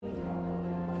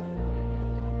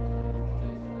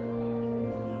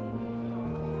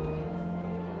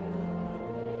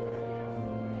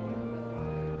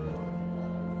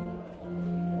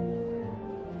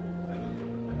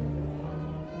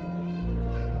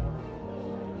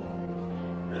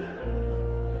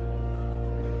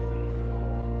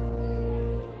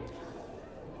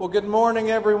Well, good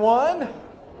morning, everyone.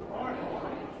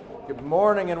 Good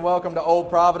morning and welcome to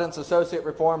Old Providence Associate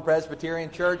Reformed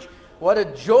Presbyterian Church. What a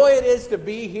joy it is to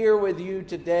be here with you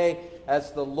today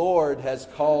as the Lord has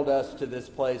called us to this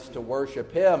place to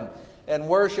worship Him. And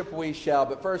worship we shall.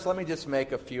 But first, let me just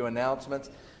make a few announcements.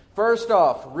 First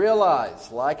off,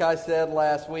 realize, like I said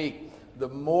last week, the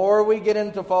more we get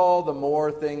into fall, the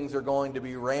more things are going to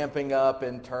be ramping up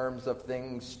in terms of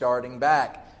things starting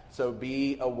back. So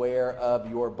be aware of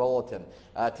your bulletin.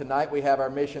 Tonight we have our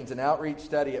missions and outreach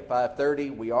study at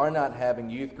 5:30. We are not having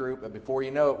youth group, but before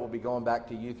you know it, we'll be going back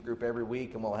to youth group every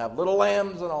week, and we'll have little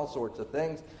lambs and all sorts of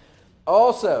things.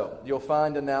 Also, you'll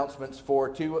find announcements for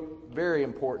two very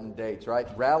important dates, right?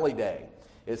 Rally Day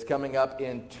is coming up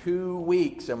in 2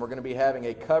 weeks, and we're going to be having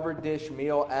a covered dish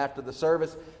meal after the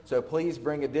service. So please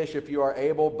bring a dish if you are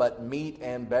able, but meat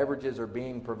and beverages are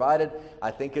being provided.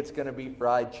 I think it's going to be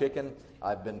fried chicken.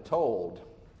 I've been told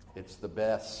it's the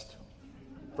best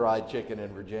fried chicken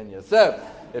in Virginia. So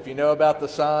if you know about the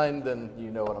sign, then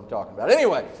you know what I'm talking about.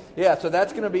 Anyway, yeah, so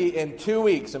that's going to be in 2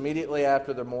 weeks, immediately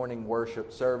after the morning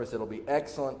worship service. It'll be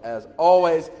excellent as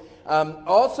always.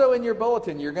 Also in your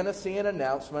bulletin, you're going to see an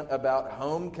announcement about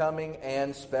homecoming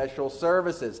and special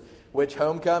services, which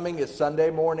homecoming is Sunday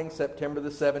morning, September the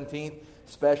 17th.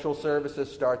 Special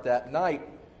services start that night.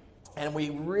 And we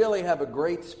really have a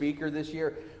great speaker this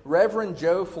year. Reverend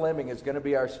Joe Fleming is going to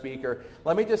be our speaker.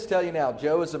 Let me just tell you now,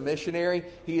 Joe is a missionary.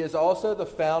 He is also the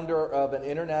founder of an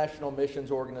international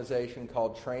missions organization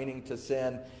called Training to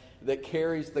Send that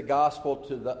carries the gospel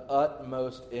to the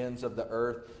utmost ends of the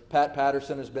earth. Pat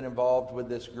Patterson has been involved with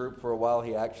this group for a while.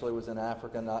 He actually was in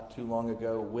Africa not too long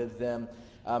ago with them.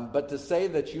 But to say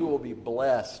that you will be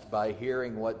blessed by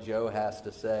hearing what Joe has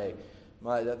to say,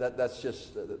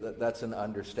 that's an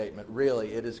understatement.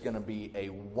 Really, it is going to be a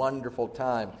wonderful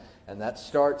time. And that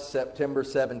starts September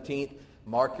 17th.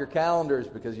 Mark your calendars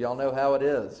because y'all know how it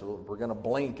is. We're going to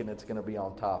blink and it's going to be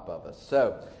on top of us.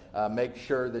 So make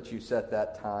sure that you set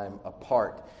that time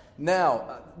apart.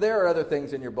 Now, there are other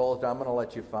things in your bulletin. I'm going to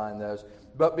let you find those.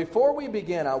 But before we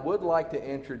begin, I would like to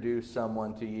introduce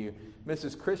someone to you.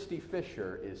 Mrs. Christy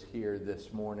Fisher is here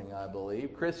this morning, I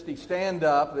believe. Christy, stand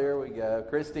up. There we go.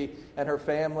 Christy and her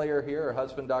family are here, her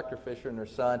husband, Dr. Fisher, and her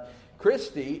son.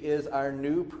 Christy is our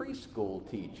new preschool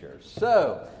teacher.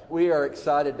 So we are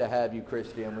excited to have you,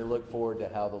 Christy, and we look forward to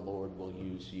how the Lord will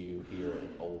use you here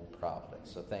at Old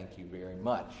Providence. So thank you very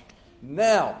much.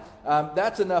 Now,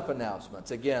 that's enough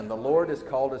announcements. Again, the Lord has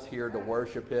called us here to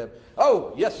worship Him.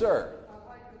 Oh, yes, sir. I'd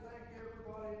like to thank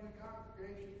everybody in the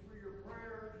congregation for your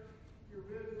prayers, your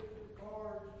visits, your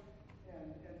cards,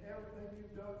 and everything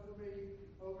you've done for me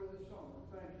over the summer.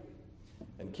 Thank you.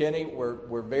 And Kenny,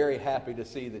 we're very happy to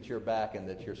see that you're back and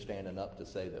that you're standing up to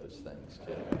say those things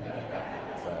too.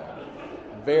 So,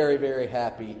 very, very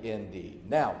happy indeed.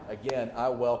 Now, again, I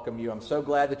welcome you. I'm so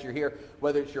glad that you're here.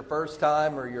 Whether it's your first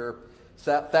time or your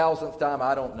 1,000th time,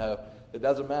 I don't know. It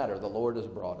doesn't matter. The Lord has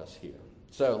brought us here.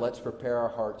 So let's prepare our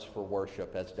hearts for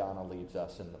worship as Donna leads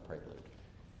us in the prelude.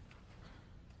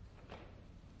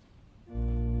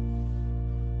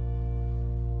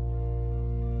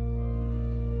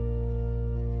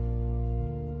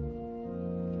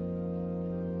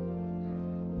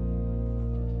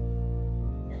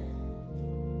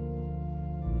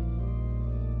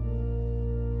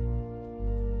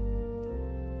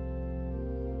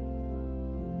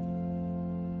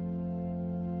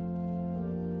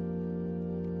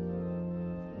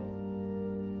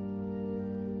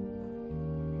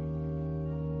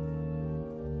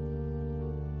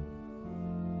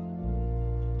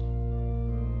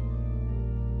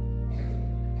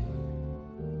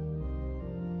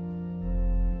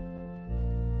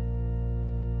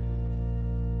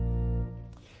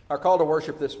 Our call to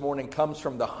worship this morning comes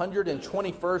from the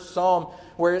 121st Psalm,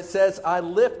 where it says, I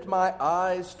lift my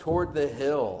eyes toward the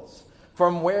hills.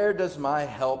 From where does my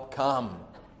help come?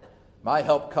 My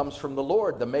help comes from the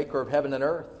Lord, the maker of heaven and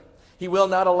earth. He will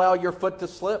not allow your foot to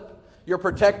slip. Your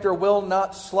protector will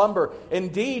not slumber.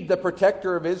 Indeed, the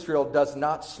protector of Israel does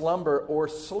not slumber or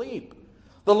sleep.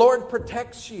 The Lord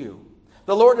protects you.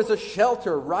 The Lord is a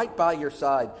shelter right by your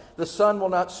side. The sun will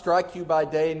not strike you by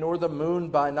day, nor the moon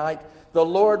by night. The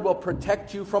Lord will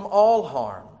protect you from all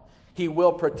harm. He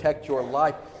will protect your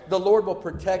life. The Lord will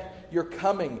protect your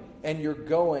coming and your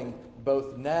going,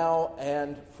 both now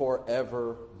and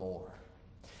forevermore.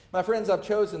 My friends, I've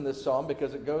chosen this psalm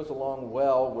because it goes along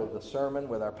well with the sermon,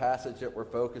 with our passage that we're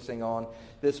focusing on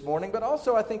this morning, but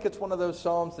also I think it's one of those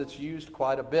psalms that's used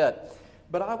quite a bit.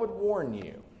 But I would warn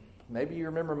you, Maybe you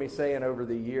remember me saying over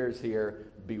the years here,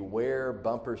 beware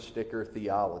bumper sticker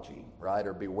theology, right?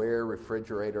 Or beware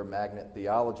refrigerator magnet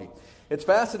theology. It's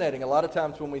fascinating. A lot of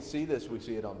times when we see this, we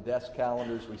see it on desk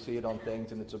calendars, we see it on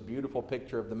things, and it's a beautiful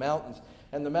picture of the mountains.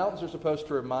 And the mountains are supposed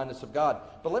to remind us of God.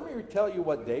 But let me tell you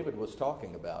what David was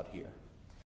talking about here.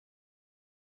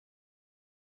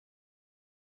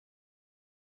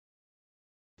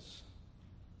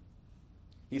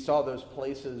 He saw those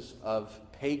places of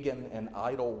pagan and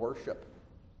idol worship,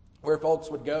 where folks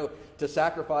would go to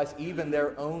sacrifice even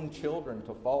their own children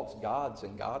to false gods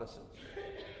and goddesses.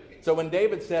 So when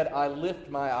David said, I lift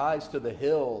my eyes to the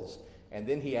hills, and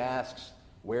then he asks,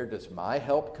 where does my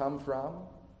help come from?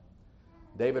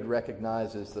 David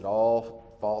recognizes that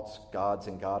all false gods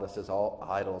and goddesses, all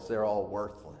idols, they're all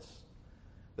worthless.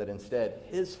 That instead,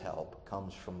 his help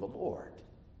comes from the Lord.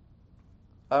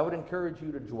 I would encourage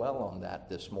you to dwell on that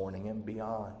this morning and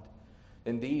beyond.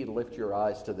 Indeed, lift your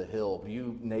eyes to the hill,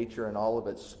 view nature in all of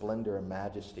its splendor and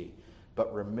majesty,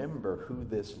 but remember who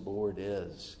this Lord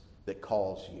is that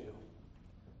calls you,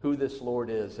 who this Lord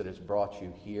is that has brought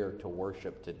you here to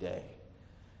worship today.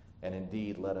 And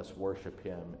indeed, let us worship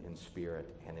him in spirit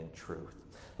and in truth.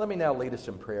 Let me now lead us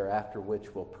in prayer, after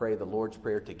which we'll pray the Lord's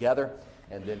Prayer together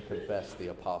and then confess the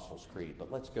Apostles' Creed.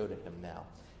 But let's go to him now.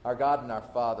 Our God and our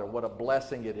Father, what a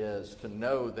blessing it is to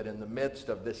know that in the midst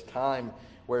of this time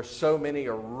where so many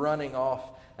are running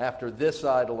off after this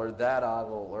idol or that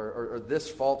idol or this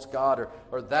false god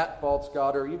or that false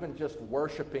god, or even just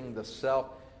worshiping the self,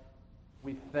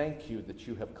 we thank you that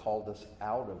you have called us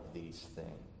out of these things.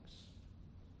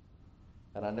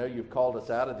 And I know you've called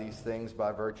us out of these things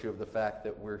by virtue of the fact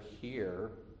that we're here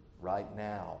right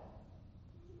now.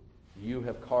 You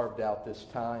have carved out this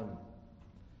time.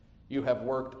 You have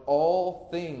worked all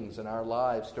things in our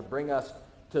lives to bring us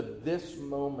to this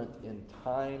moment in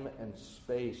time and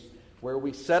space where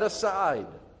we set aside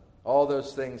all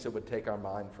those things that would take our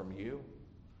mind from you,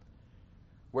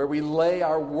 where we lay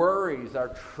our worries, our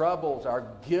troubles, our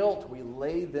guilt, we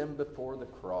lay them before the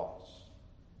cross,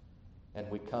 and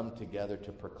we come together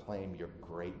to proclaim your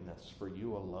greatness, for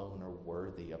you alone are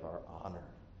worthy of our honor,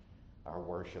 our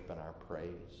worship, and our praise.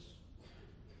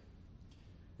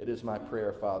 It is my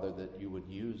prayer, Father, that you would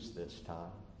use this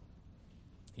time.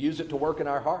 Use it to work in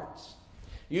our hearts.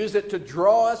 Use it to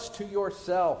draw us to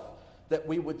yourself, that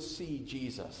we would see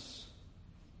Jesus.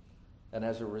 And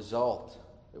as a result,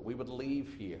 that we would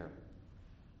leave here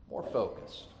more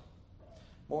focused,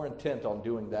 more intent on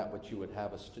doing that which you would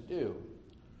have us to do,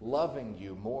 loving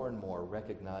you more and more,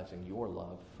 recognizing your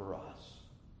love for us.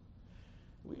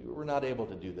 We're not able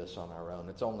to do this on our own.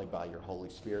 It's only by your Holy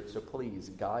Spirit. So please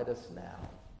guide us now.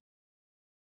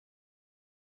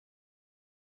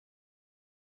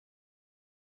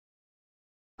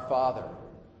 Father,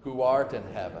 who art in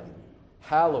heaven,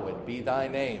 hallowed be thy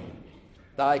name.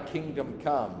 Thy kingdom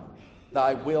come,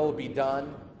 thy will be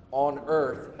done on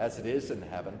earth as it is in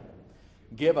heaven.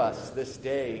 Give us this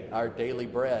day our daily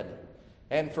bread,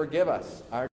 and forgive us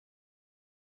our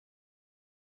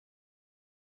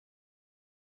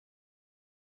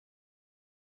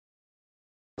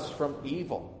from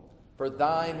evil. For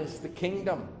thine is the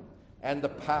kingdom, and the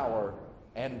power,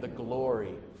 and the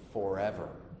glory forever.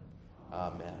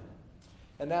 Amen.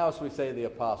 And now as we say the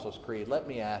Apostles' Creed, let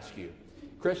me ask you,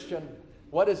 Christian,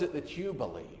 what is it that you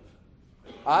believe?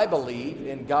 I believe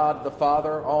in God the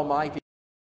Father Almighty,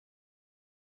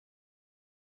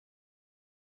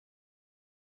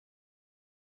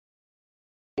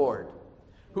 Lord,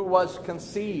 who was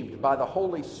conceived by the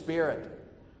Holy Spirit,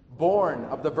 born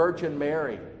of the Virgin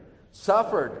Mary,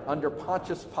 suffered under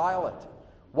Pontius Pilate,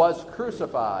 was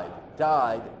crucified,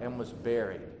 died, and was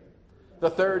buried. The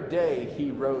third day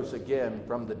he rose again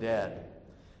from the dead.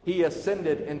 He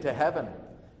ascended into heaven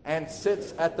and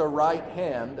sits at the right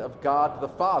hand of God the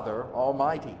Father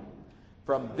Almighty.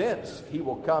 From thence he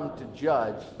will come to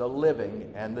judge the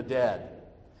living and the dead.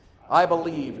 I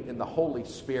believe in the Holy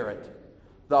Spirit,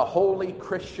 the holy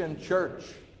Christian church,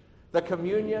 the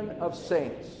communion of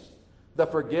saints, the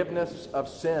forgiveness of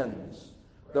sins,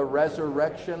 the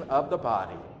resurrection of the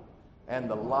body, and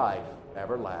the life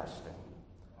everlasting.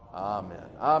 Amen.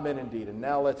 Amen indeed. And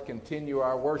now let's continue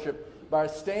our worship by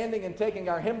standing and taking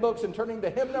our hymn books and turning to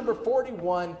hymn number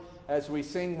 41 as we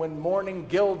sing When Morning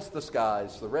Gilds the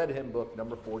Skies, the red hymn book,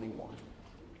 number 41.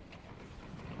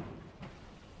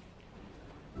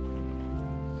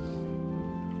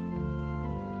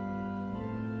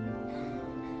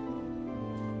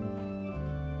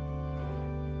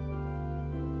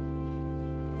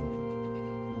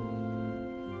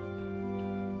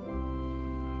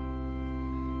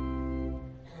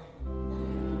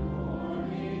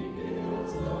 Morning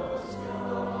builds the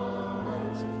sky.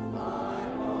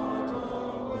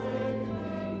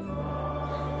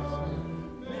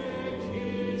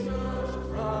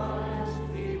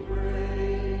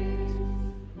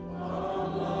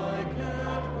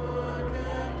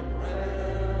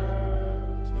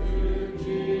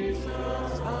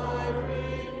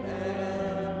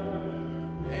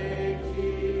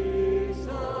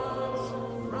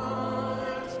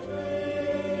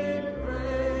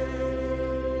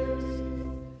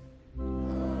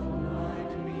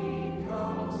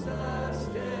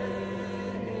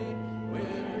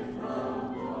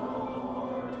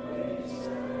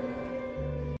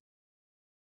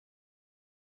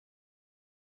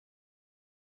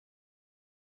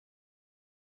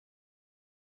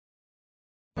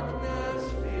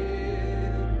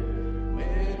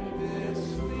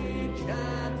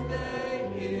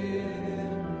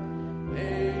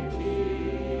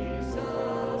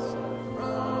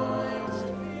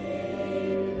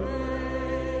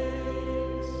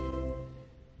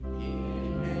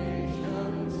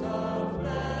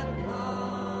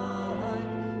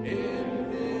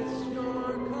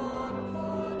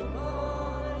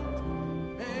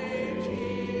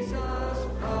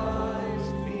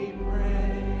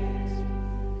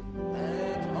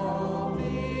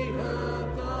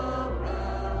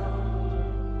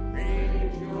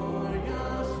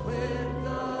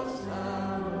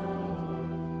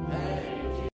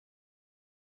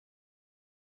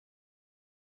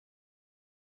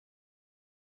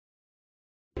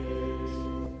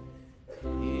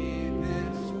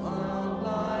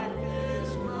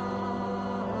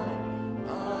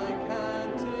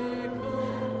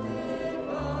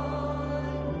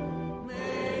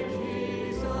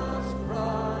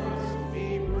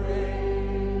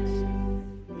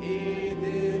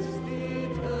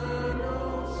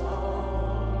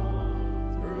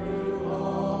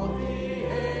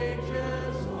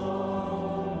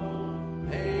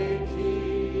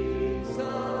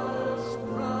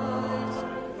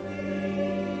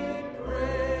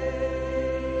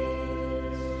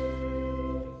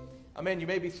 Amen. You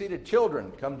may be seated.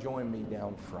 Children, come join me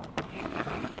down front. Good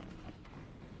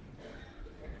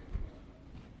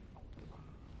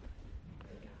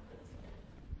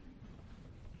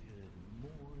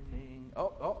morning.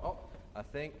 Oh. I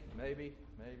think maybe.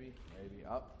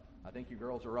 Oh, I think you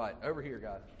girls are right. Over here,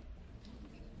 guys.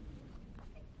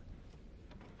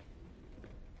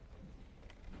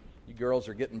 You girls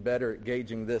are getting better at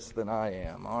gauging this than I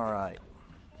am. All right.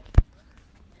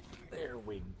 There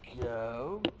we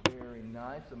go. Very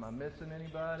nice. Am I missing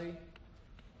anybody?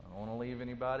 I don't want to leave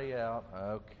anybody out.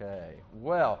 Okay.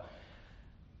 Well,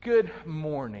 good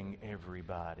morning,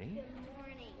 everybody. Good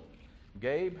morning.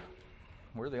 Gabe,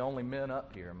 we're the only men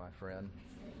up here, my friend.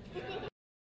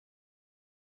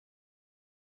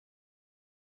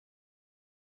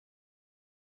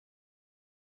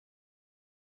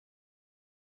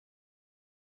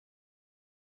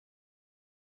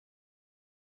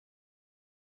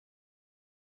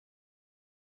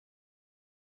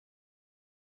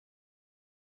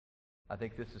 I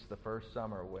think this is the first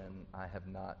summer when I have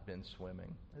not been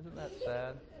swimming. Isn't that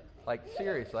sad? Like,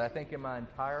 seriously, I think in my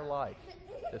entire life,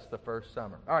 this is the first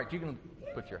summer. All right, you can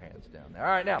put your hands down there. All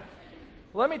right, now,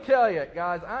 let me tell you,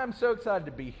 guys, I'm so excited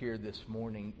to be here this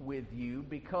morning with you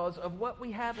because of what we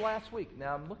had last week.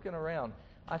 Now, I'm looking around.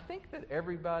 I think that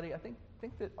everybody, I think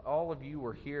that all of you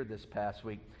were here this past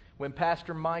week when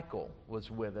Pastor Michael was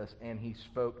with us and he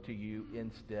spoke to you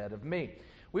instead of me.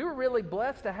 We were really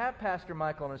blessed to have Pastor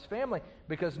Michael and his family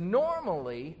because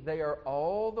normally they are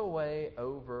all the way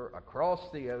over across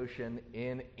the ocean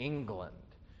in England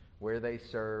where they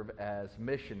serve as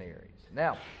missionaries.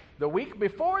 Now, the week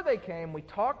before they came, we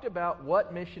talked about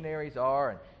what missionaries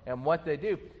are and what they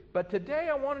do. But today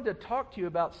I wanted to talk to you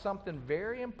about something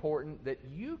very important that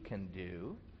you can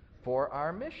do for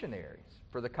our missionaries,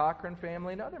 for the Cochran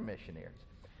family and other missionaries.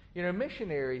 You know,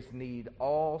 missionaries need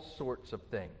all sorts of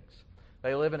things.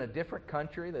 They live in a different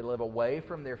country. They live away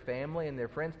from their family and their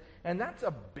friends. And that's a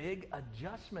big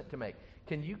adjustment to make.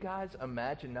 Can you guys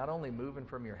imagine not only moving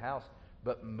from your house,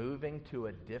 but moving to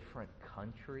a different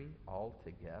country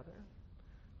altogether?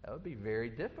 That would be very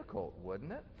difficult,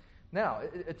 wouldn't it? Now,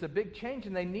 it's a big change,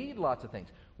 and they need lots of things.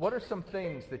 What are some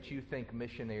things that you think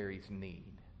missionaries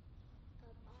need? A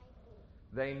Bible.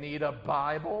 They need a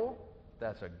Bible?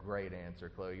 That's a great answer,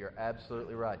 Chloe. You're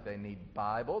absolutely right. They need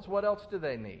Bibles. What else do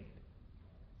they need?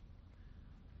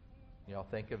 Y'all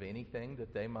think of anything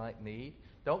that they might need?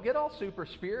 Don't get all super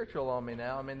spiritual on me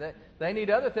now. I mean, they need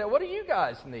other things. What do you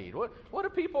guys need? What do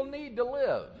people need to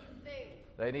live? Food.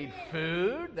 They need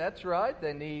food. That's right.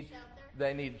 They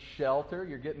need shelter.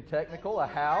 You're getting technical. A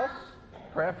house,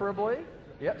 preferably.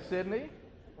 Yep, Sydney.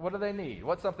 What do they need?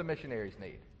 What's something missionaries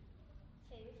need?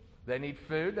 Food. They need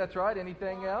food. That's right.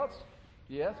 Anything else?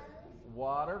 Yes.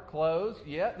 Water, clothes.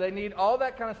 Yeah, they need all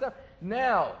that kind of stuff.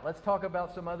 Now, let's talk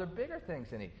about some other bigger things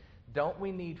they need. Don't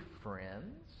we need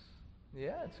friends?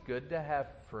 Yeah, it's good to have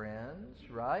friends,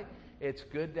 right? It's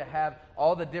good to have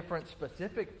all the different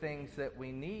specific things that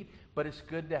we need, but it's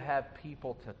good to have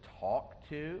people to talk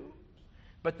to.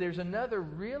 But there's another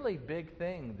really big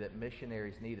thing that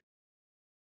missionaries need.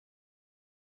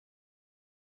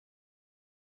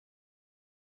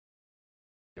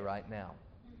 Right now,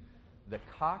 the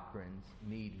Cochrans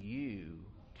need you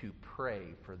to pray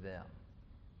for them.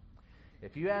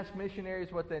 If you ask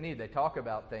missionaries what they need, they talk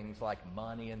about things like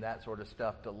money and that sort of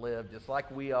stuff to live, just like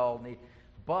we all need.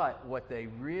 But what they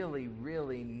really,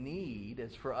 really need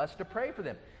is for us to pray for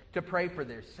them, to pray for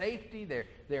their safety,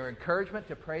 their encouragement,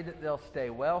 to pray that they'll stay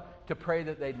well, to pray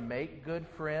that they'd make good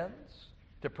friends,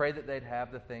 to pray that they'd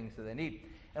have the things that they need.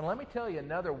 And let me tell you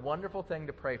another wonderful thing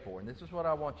to pray for, and this is what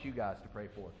I want you guys to pray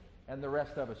for, and the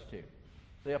rest of us too.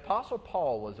 The Apostle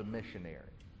Paul was a missionary,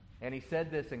 and he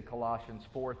said this in Colossians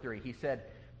 4:3. He said,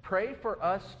 "Pray for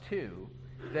us too,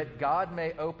 that God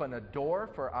may open a door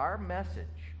for our message,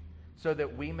 so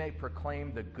that we may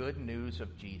proclaim the good news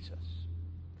of Jesus."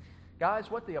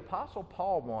 Guys, what the Apostle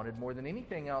Paul wanted more than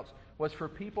anything else was for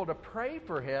people to pray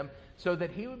for him so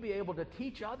that he would be able to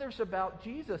teach others about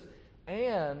Jesus,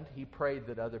 and he prayed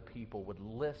that other people would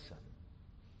listen.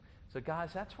 So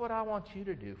guys, that's what I want you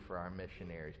to do for our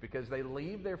missionaries, because they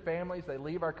leave their families, they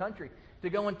leave our country to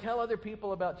go and tell other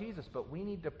people about Jesus. But we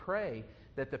need to pray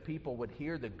that the people would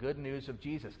hear the good news of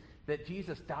Jesus, that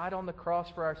Jesus died on the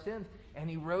cross for our sins, and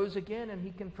he rose again, and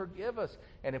he can forgive us.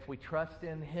 And if we trust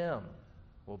in him,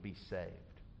 we'll be saved.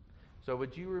 So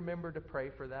would you remember to pray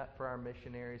for that for our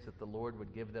missionaries, that the Lord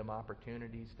would give them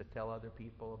opportunities to tell other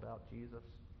people about Jesus?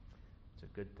 It's a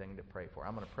good thing to pray for.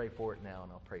 I'm going to pray for it now,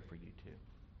 and I'll pray for you too.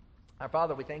 Our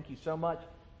Father, we thank you so much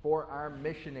for our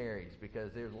missionaries,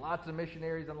 because there's lots of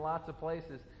missionaries in lots of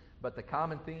places, but the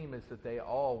common theme is that they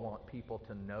all want people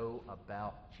to know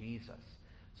about Jesus.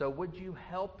 So would you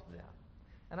help them?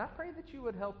 And I pray that you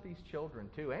would help these children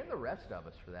too, and the rest of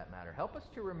us for that matter. Help us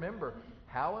to remember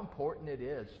how important it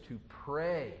is to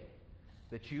pray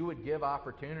that you would give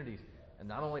opportunities, and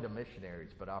not only to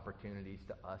missionaries, but opportunities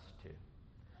to us too.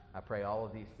 I pray all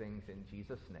of these things in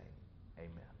Jesus' name.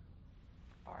 Amen.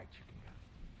 All right, you can go.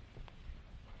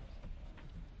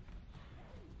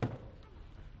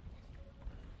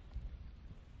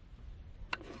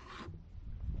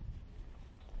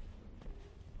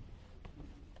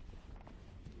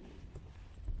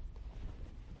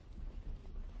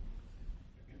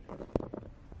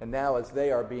 And now, as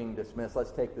they are being dismissed,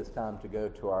 let's take this time to go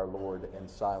to our Lord in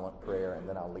silent prayer, and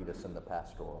then I'll lead us in the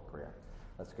pastoral prayer.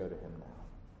 Let's go to him now.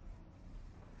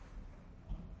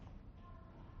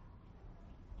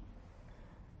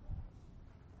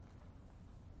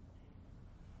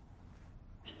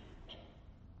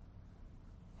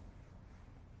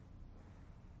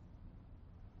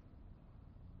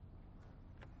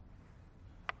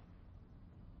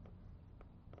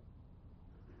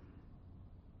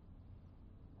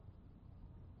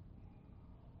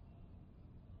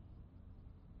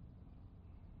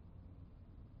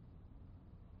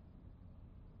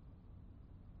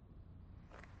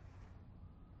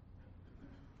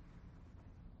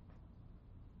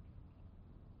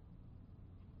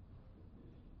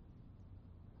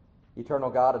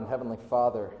 Eternal God and Heavenly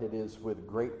Father, it is with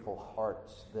grateful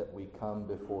hearts that we come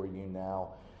before you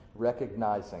now,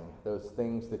 recognizing those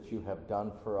things that you have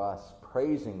done for us,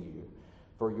 praising you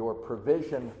for your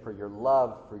provision, for your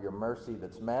love, for your mercy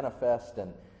that's manifest,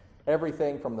 and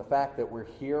everything from the fact that we're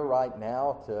here right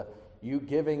now to you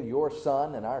giving your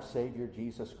Son and our Savior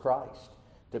Jesus Christ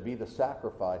to be the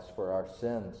sacrifice for our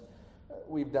sins.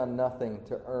 We've done nothing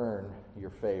to earn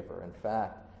your favor. In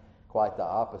fact, quite the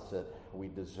opposite. We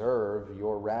deserve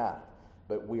your wrath,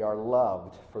 but we are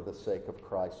loved for the sake of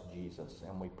Christ Jesus,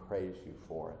 and we praise you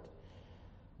for it.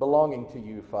 Belonging to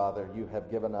you, Father, you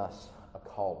have given us a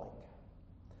calling.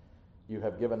 You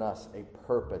have given us a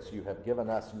purpose. You have given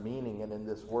us meaning, and in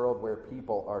this world where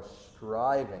people are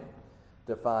striving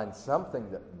to find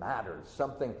something that matters,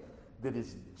 something that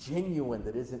is genuine,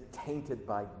 that isn't tainted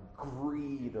by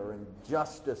greed or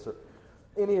injustice or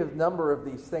any of number of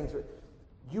these things,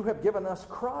 you have given us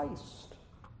Christ.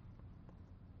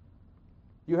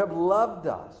 You have loved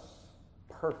us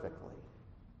perfectly.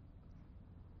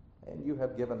 And you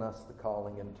have given us the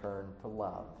calling in turn to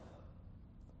love.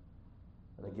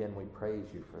 And again, we praise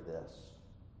you for this.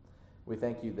 We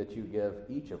thank you that you give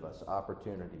each of us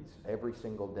opportunities every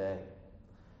single day.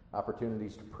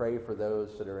 Opportunities to pray for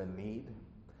those that are in need.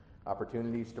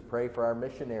 Opportunities to pray for our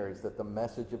missionaries, that the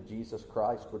message of Jesus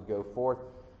Christ would go forth.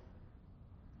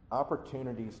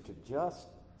 Opportunities to just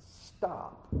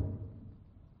stop.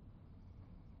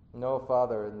 No,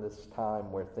 Father, in this time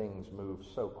where things move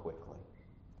so quickly,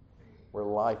 where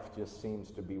life just seems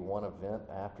to be one event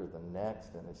after the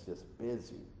next, and it's just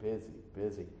busy, busy,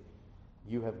 busy,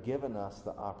 you have given us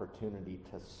the opportunity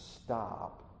to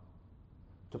stop,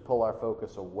 to pull our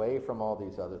focus away from all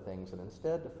these other things, and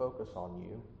instead to focus on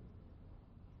you.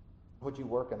 Would you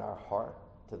work in our heart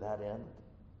to that end?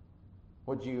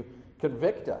 Would you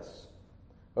convict us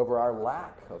over our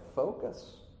lack of focus,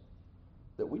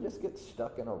 that we just get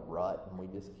stuck in a rut and we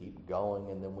just keep going,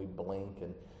 and then we blink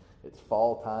and it's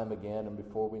fall time again, and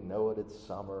before we know it, it's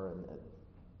summer. And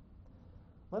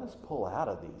let us pull out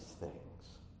of these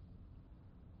things.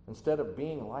 Instead of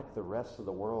being like the rest of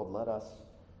the world, let us,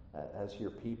 as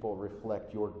your people,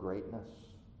 reflect your greatness.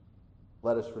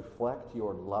 Let us reflect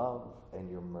your love and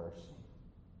your mercy.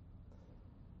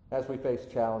 As we face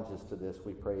challenges to this,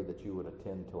 we pray that you would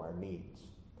attend to our needs,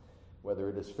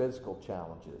 whether it is physical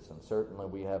challenges, and certainly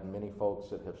we have many folks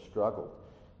that have struggled,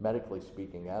 medically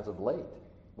speaking, as of late.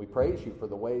 We praise you for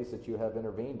the ways that you have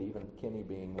intervened. Even Kenny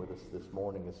being with us this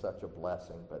morning is such a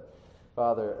blessing. But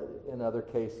Father, in other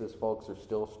cases, folks are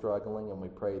still struggling, and we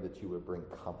pray that you would bring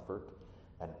comfort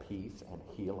and peace and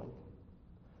healing.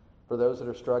 For those that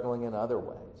are struggling in other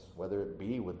ways, whether it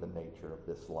be with the nature of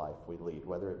this life we lead,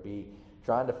 whether it be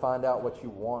trying to find out what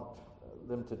you want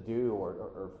them to do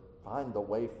or find the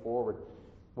way forward,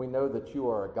 we know that you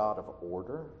are a God of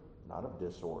order, not of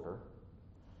disorder,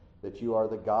 that you are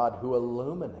the God who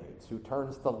illuminates, who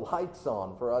turns the lights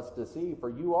on for us to see, for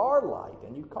you are light,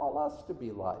 and you call us to be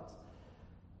lights.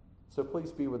 So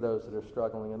please be with those that are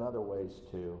struggling in other ways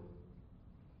too.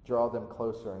 Draw them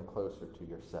closer and closer to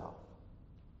yourself.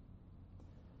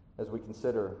 As we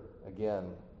consider, again,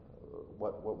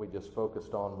 what we just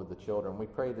focused on with the children, we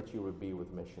pray that you would be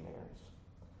with missionaries.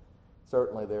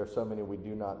 Certainly there are so many we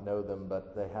do not know them,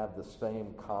 but they have the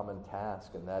same common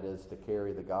task, and that is to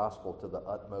carry the gospel to the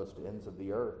utmost ends of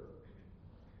the earth.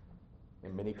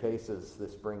 In many cases,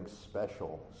 this brings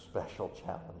special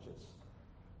challenges,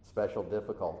 special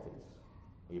difficulties,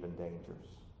 even dangers.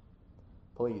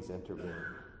 Please intervene,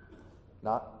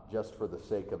 not just for the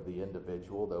sake of the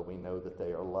individual, though we know that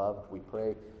they are loved. We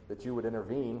pray that you would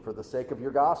intervene for the sake of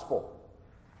your gospel,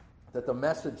 that the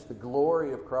message, the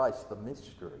glory of Christ, the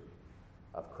mystery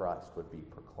of Christ would be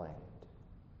proclaimed.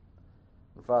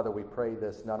 And Father, we pray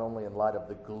this not only in light of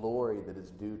the glory that is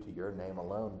due to your name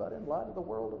alone, but in light of the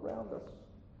world around us,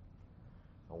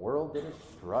 a world that is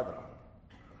struggling.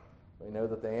 We know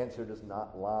that the answer does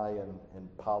not lie in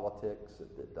politics.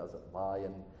 It doesn't lie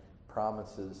in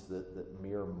promises that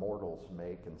mere mortals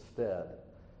make. Instead,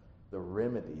 the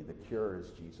remedy, the cure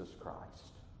is Jesus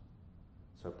Christ.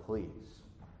 So please,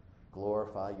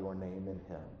 glorify your name in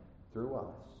him through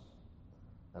us.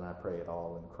 And I pray it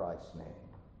all in Christ's name.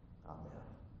 Amen.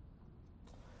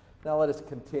 Now let us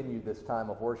continue this time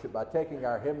of worship by taking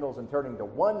our hymnals and turning to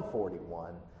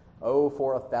 141, Oh,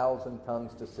 for 1,000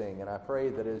 tongues to sing. And I pray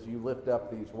that as you lift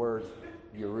up these words,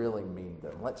 you really mean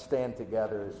them. Let's stand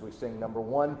together as we sing number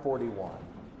 141.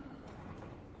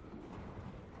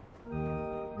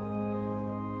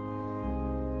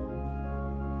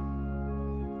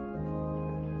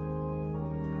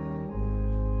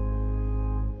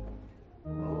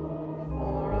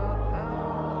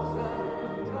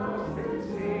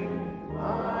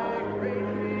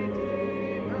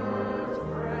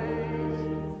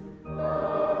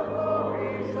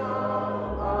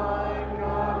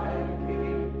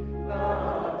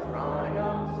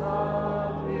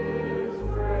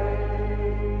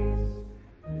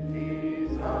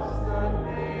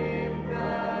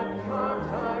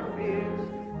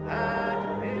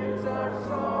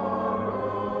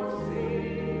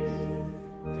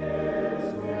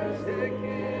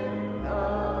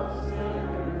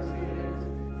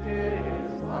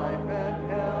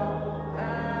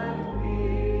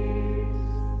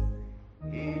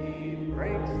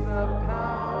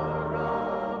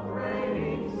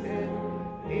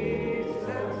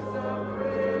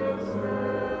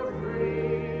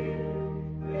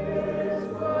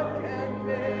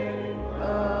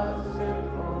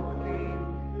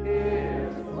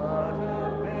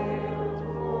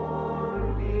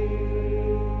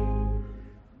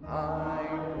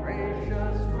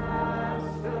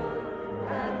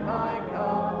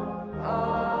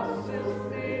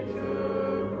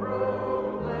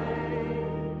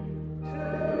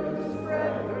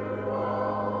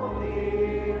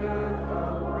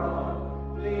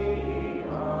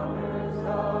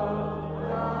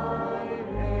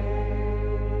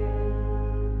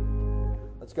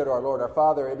 Let's go to our Lord. Our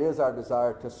Father, it is our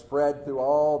desire to spread through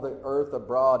all the earth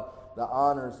abroad the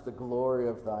honors, the glory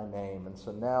of thy name. And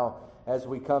so now, as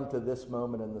we come to this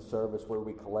moment in the service where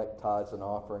we collect tithes and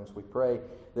offerings, we pray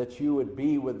that you would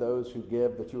be with those who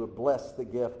give, that you would bless the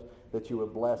gift, that you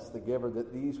would bless the giver,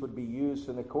 that these would be used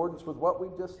in accordance with what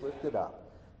we've just lifted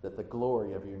up, that the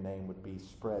glory of your name would be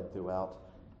spread throughout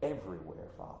everywhere,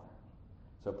 Father.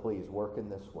 So please work in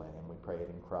this way, and we pray it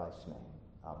in Christ's name.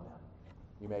 Amen.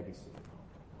 You may be seated.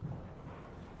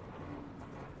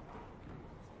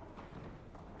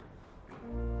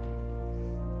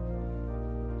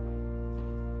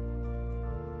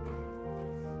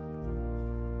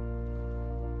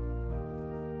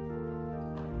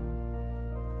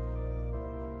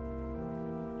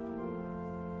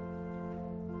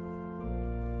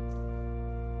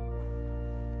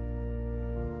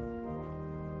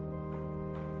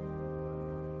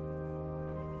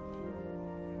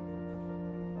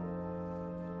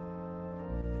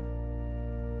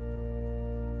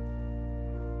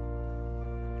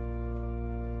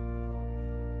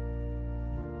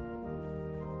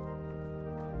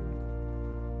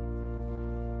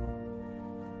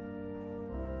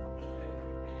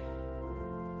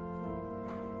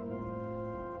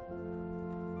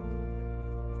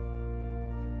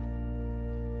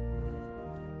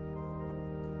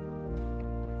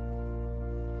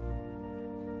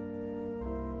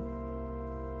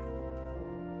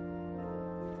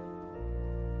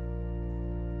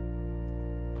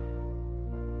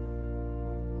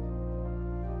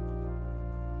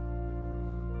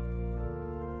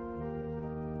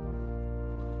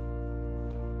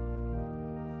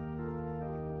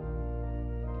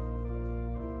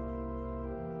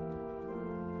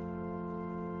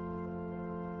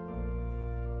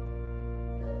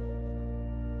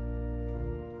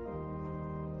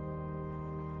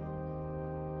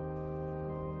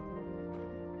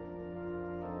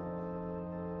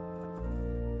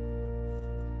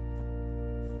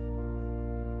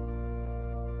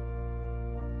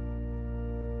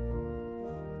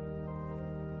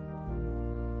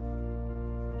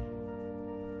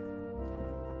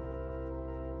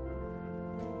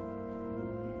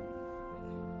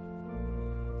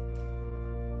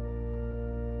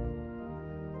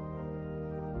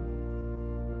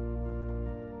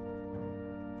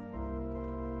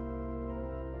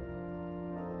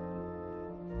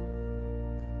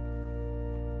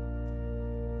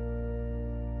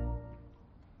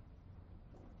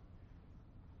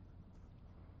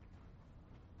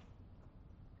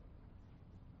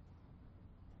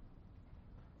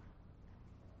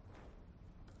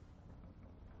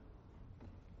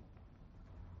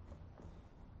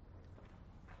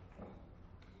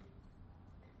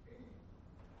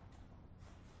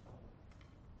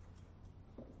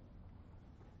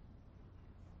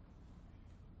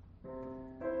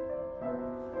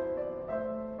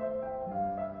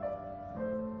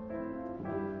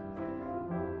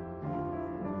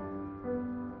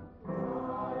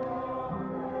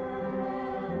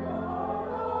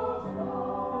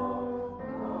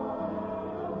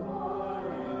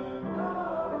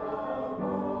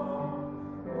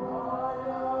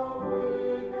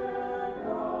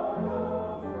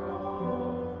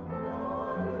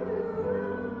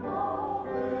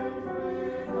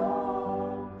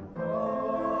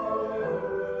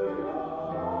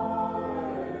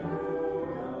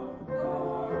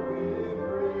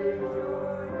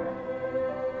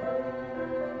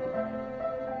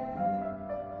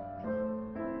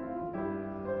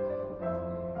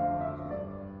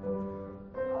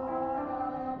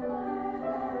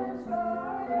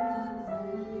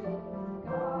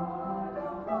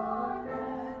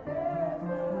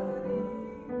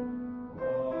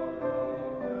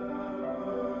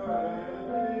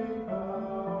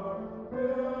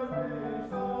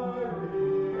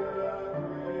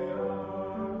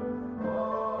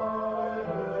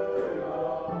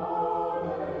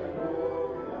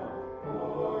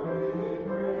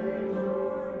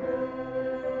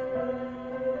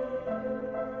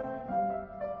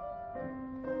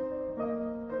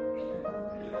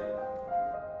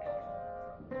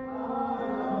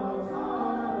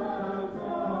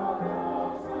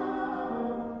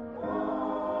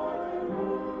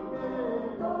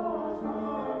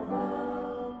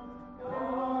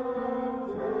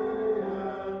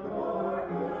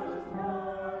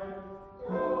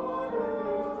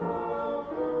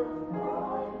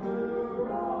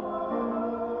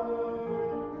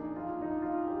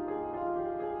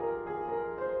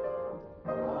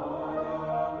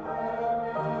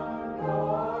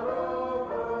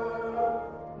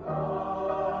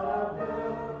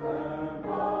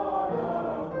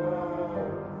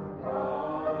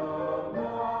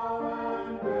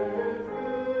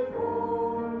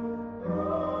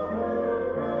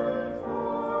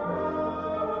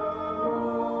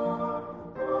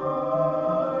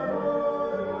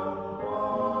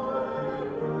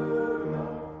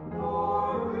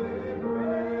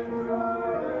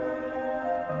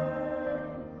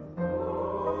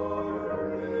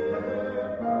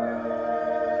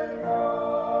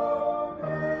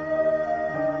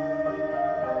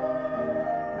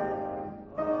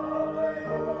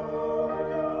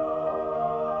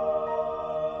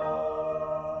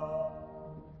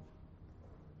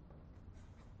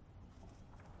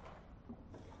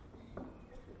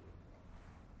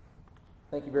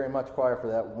 Thank you very much, choir, for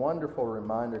that wonderful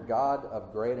reminder. God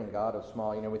of great and God of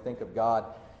small. We think of God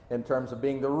in terms of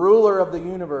being the ruler of the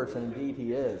universe, and indeed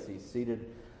he is. He's seated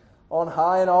on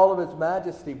high in all of his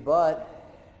majesty, but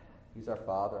he's our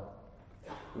Father.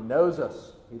 He knows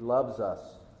us. He loves us.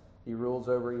 He rules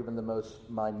over even the most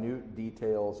minute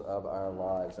details of our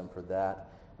lives, and for that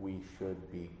we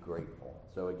should be grateful.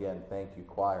 So again, thank you,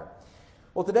 choir.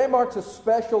 Well, today marks a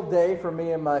special day for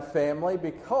me and my family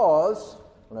because,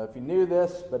 I don't know if you knew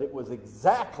this, but it was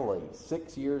exactly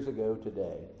 6 years ago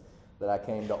today that I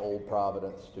came to Old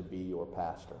Providence to be your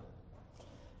pastor.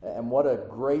 And what a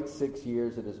great 6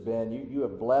 years it has been. You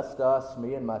have blessed us,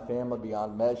 me and my family,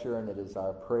 beyond measure, and it is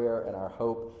our prayer and our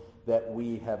hope that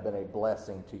we have been a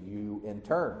blessing to you in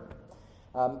turn.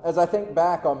 As I think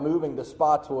back on moving to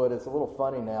Spotswood, it's a little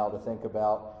funny now to think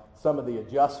about some of the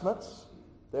adjustments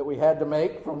that we had to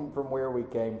make from where we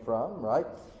came from, right?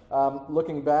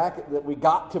 Looking back, that we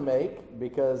got to make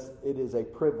because it is a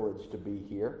privilege to be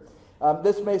here.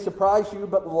 This may surprise you,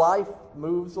 but life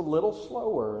moves a little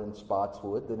slower in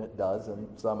Spotswood than it does in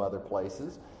some other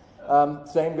places.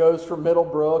 Same goes for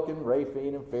Middlebrook and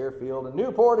Rafine and Fairfield and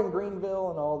Newport and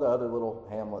Greenville and all the other little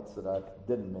hamlets that I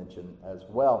didn't mention as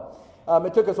well.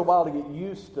 It took us a while to get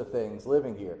used to things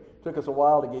living here. It took us a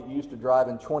while to get used to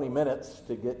driving 20 minutes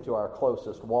to get to our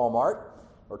closest Walmart,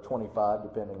 or 25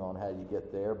 depending on how you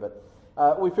get there. But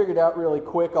we figured out really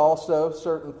quick also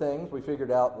certain things. We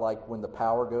figured out like when the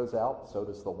power goes out, so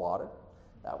does the water.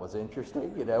 That was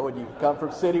interesting. When you come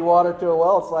from city water to a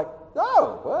well, it's like,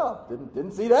 oh, well,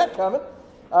 didn't see that coming.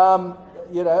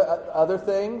 Other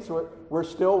things, we're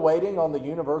still waiting on the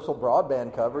universal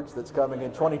broadband coverage that's coming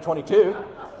in 2022.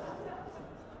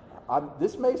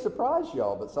 This may surprise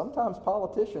y'all, but sometimes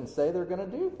politicians say they're going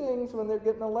to do things when they're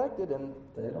getting elected, and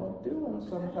they don't do them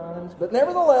sometimes. But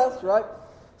nevertheless, right,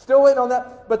 still waiting on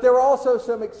that. But there were also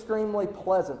some extremely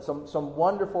pleasant, some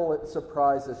wonderful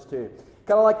surprises too.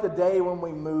 Kind of like the day when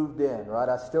we moved in, right?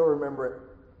 I still remember it.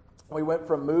 We went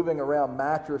from moving around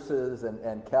mattresses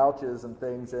and couches and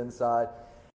things inside.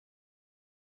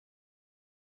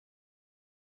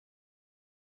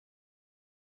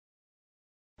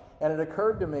 And it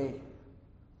occurred to me,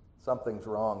 something's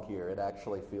wrong here. It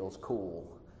actually feels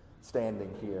cool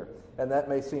standing here. And that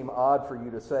may seem odd for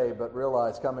you to say, but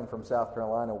realize coming from South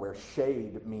Carolina where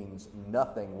shade means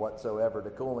nothing whatsoever to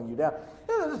cooling you down,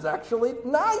 it is actually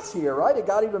nice here, right? It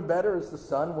got even better as the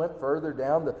sun went further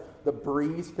down. The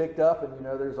breeze picked up, and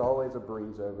there's always a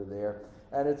breeze over there.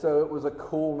 And so it was a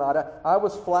cool night. I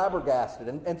was flabbergasted,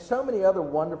 and so many other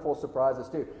wonderful surprises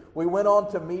too. We went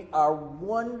on to meet our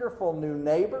wonderful new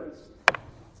neighbors.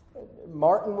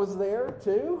 Martin was there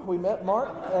too. We met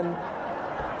Martin, and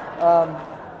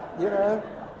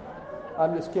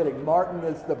I'm just kidding. Martin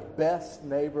is the best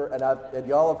neighbor, and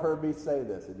y'all have heard me say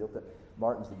this, and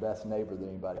Martin's the best neighbor that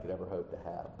anybody could ever hope to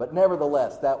have. But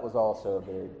nevertheless, that was also a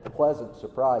very pleasant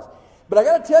surprise. But I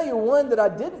got to tell you one that I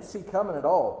didn't see coming at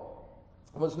all.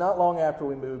 It was not long after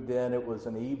we moved in. It was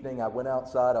an evening. I went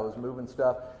outside. I was moving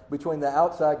stuff between the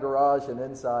outside garage and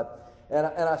inside. And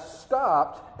I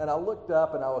stopped, and I looked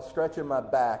up, and I was stretching my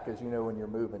back, as when you're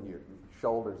moving your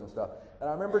shoulders and stuff. And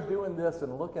I remember doing this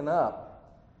and looking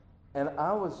up, and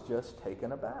I was just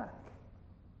taken aback.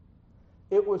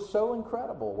 It was so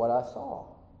incredible what I saw.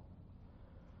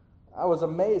 I was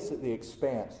amazed at the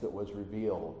expanse that was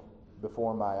revealed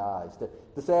before my eyes.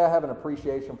 To say I have an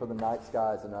appreciation for the night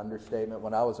sky is an understatement.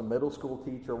 When I was a middle school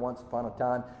teacher once upon a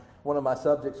time, one of my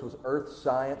subjects was earth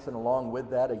science, and along with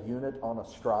that, a unit on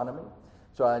astronomy.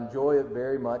 So I enjoy it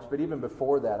very much. But even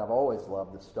before that, I've always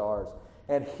loved the stars.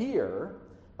 And here,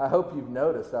 I hope you've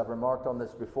noticed, I've remarked on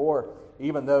this before,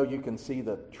 even though you can see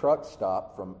the truck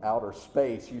stop from outer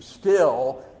space, you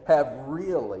still have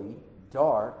really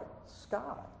dark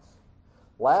skies.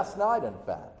 Last night, in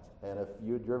fact, and if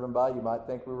you had driven by, you might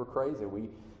think we were crazy.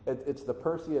 It's the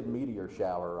Perseid meteor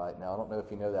shower right now. I don't know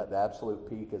if you know that. The absolute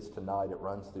peak is tonight. It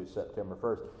runs through September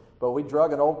 1st. But we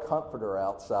drug an old comforter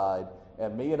outside,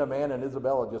 and me and Amanda and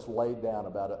Isabella just laid down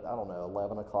about,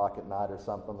 11 o'clock at night or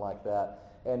something like that.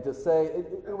 And to say,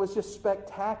 it was just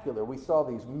spectacular. We saw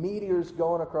these meteors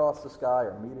going across the sky,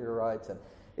 or meteorites, and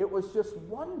it was just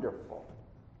wonderful.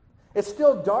 It's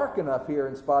still dark enough here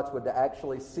in Spotswood to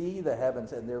actually see the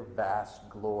heavens in their vast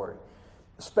glory.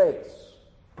 Space,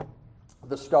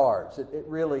 the stars, it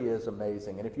really is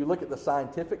amazing. And if you look at the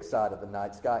scientific side of the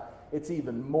night sky, it's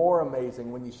even more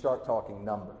amazing when you start talking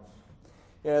numbers.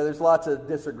 There's lots of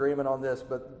disagreement on this,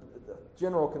 but the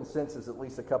general consensus, at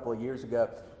least a couple of years ago,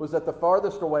 was that the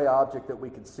farthest away object that we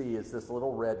could see is this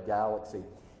little red galaxy.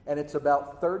 And it's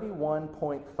about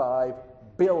 31.5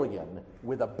 billion,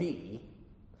 with a B,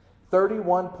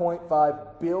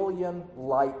 31.5 billion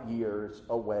light years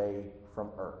away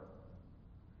from Earth.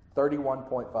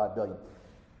 31.5 billion.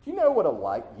 Do you know what a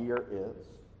light year is?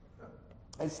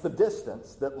 It's the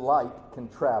distance that light can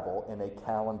travel in a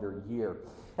calendar year.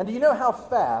 And do you know how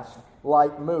fast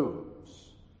light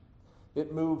moves?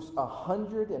 It moves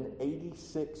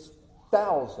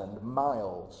 186,000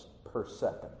 miles per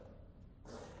second.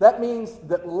 That means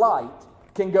that light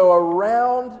can go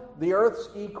around the Earth's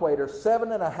equator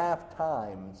 7.5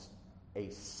 times a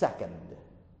second.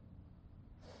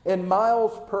 In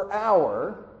miles per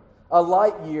hour, a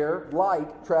light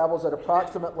travels at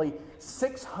approximately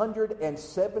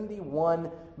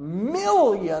 671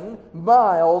 million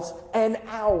miles an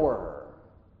hour.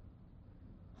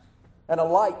 And a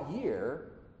light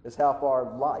year is how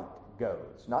far light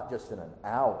goes, not just in an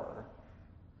hour,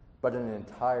 but in an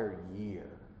entire year.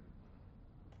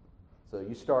 So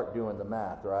you start doing the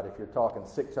math, right? If you're talking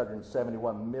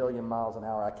 671 million miles an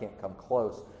hour, I can't come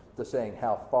close to saying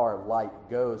how far light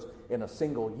goes in a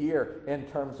single year in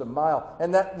terms of mile.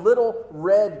 And that little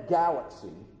red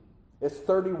galaxy is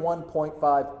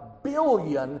 31.5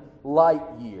 billion light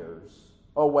years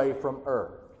away from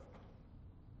Earth.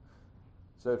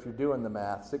 So if you're doing the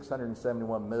math,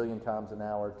 671 million times an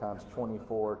hour times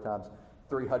 24 times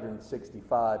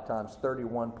 365 times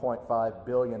 31.5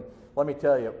 billion. Let me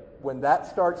tell you, when that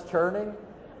starts churning,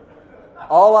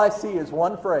 all I see is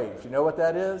one phrase. You know what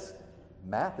that is?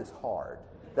 Math is hard.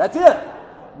 That's it.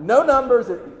 No numbers.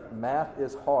 Math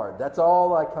is hard. That's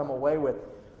all I come away with.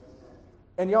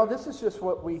 And y'all, this is just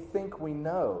what we think we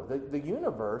know. The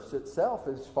universe itself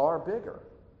is far bigger.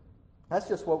 That's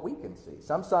just what we can see.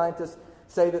 Some scientists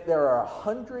say that there are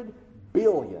 100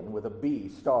 billion, with a B,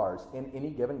 stars in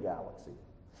any given galaxy.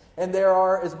 And there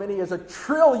are as many as 1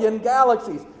 trillion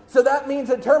galaxies. So that means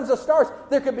in terms of stars,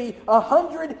 there could be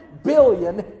 100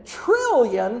 billion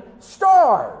trillion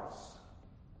stars.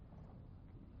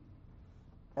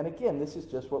 And again, this is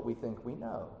just what we think we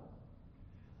know.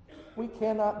 We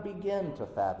cannot begin to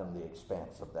fathom the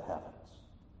expanse of the heavens.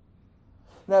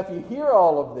 Now, if you hear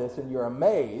all of this and you're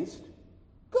amazed,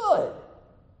 good.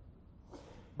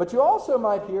 But you also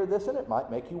might hear this and it might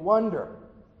make you wonder.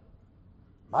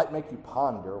 Might make you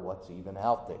ponder what's even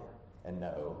out there. And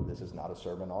no, this is not a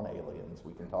sermon on aliens.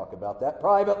 We can talk about that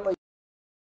privately.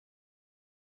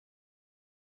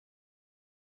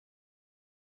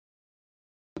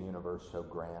 The universe so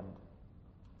grand,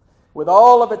 with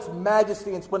all of its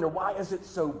majesty and splendor, why is it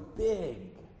so big?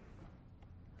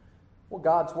 Well,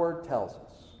 God's Word tells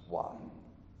us why.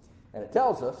 And it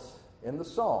tells us in the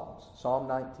Psalms, Psalm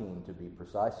 19 to be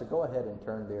precise. So go ahead and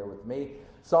turn there with me.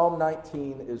 Psalm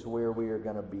 19 is where we are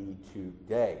going to be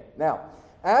today. Now,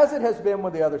 as it has been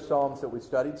with the other Psalms that we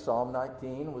studied, Psalm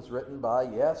 19 was written by,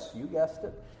 yes, you guessed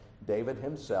it, David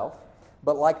himself.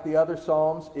 But like the other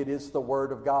Psalms, it is the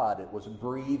Word of God. It was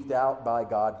breathed out by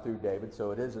God through David,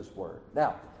 so it is His Word.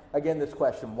 Now, again, this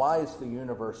question, why is the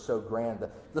universe so grand?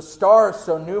 The stars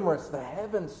so numerous, the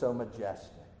heavens so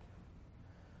majestic?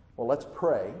 Well, let's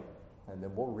pray, and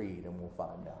then we'll read and we'll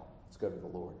find out. Let's go to the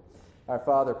Lord. Our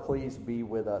Father, please be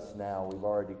with us now. We've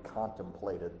already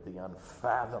contemplated the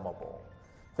unfathomable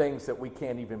things that we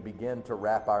can't even begin to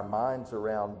wrap our minds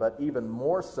around, but even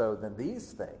more so than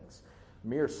these things,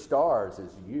 mere stars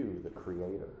is you, the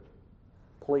Creator.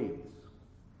 Please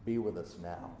be with us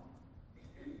now.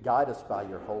 Guide us by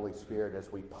your Holy Spirit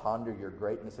as we ponder your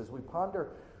greatness, as we ponder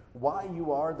why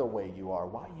you are the way you are,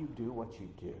 why you do what you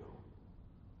do,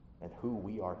 and who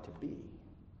we are to be.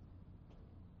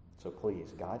 So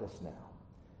please guide us now.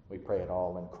 We pray it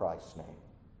all in Christ's name.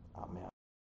 Amen.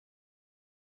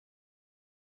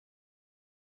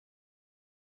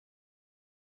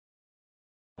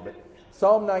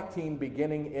 Psalm 19,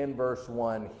 beginning in verse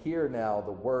 1, hear now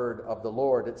the word of the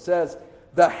Lord. It says,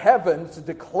 "The heavens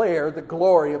declare the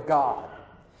glory of God,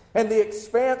 and the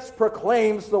expanse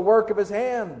proclaims the work of his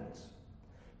hands.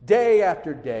 Day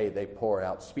after day they pour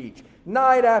out speech.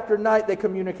 Night after night they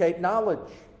communicate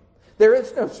knowledge. There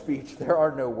is no speech, there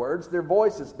are no words, their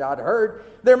voice is not heard.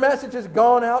 Their message has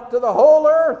gone out to the whole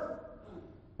earth,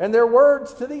 and their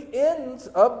words to the ends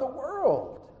of the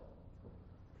world."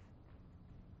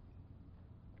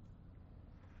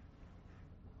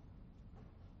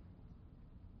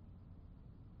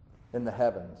 In the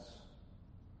heavens,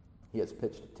 he has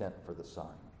pitched a tent for the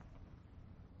sun.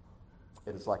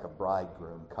 It is like a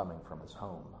bridegroom coming from his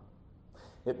home.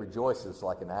 It rejoices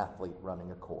like an athlete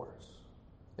running a course.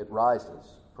 It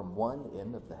rises from one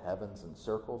end of the heavens and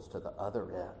circles to the other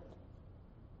end.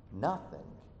 Nothing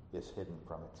is hidden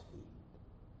from its feet.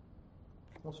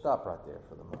 We'll stop right there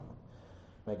for the moment.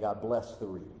 May God bless the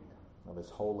reading of his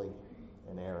holy,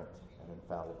 inerrant, and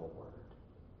infallible word.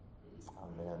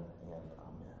 Amen and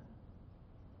amen.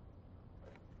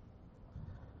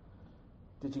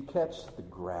 Did you catch the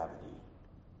gravity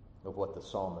of what the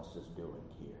psalmist is doing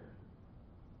here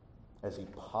as he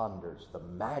ponders the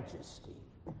majesty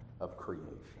of creation?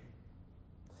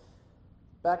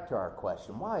 Back to our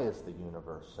question, why is the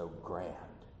universe so grand?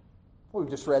 Well,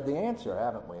 we've just read the answer,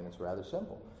 haven't we? And it's rather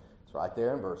simple. It's right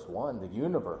there in verse 1. The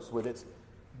universe, with its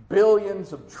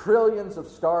billions of trillions of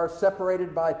stars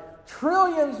separated by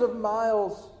trillions of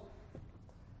miles,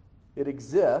 it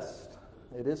exists.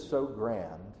 It is so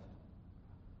grand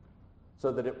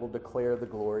so that it will declare the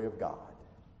glory of God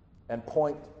and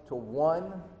point to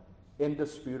one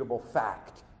indisputable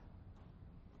fact.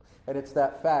 And it's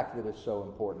that fact that is so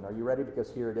important. Are you ready?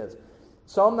 Because here it is.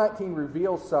 Psalm 19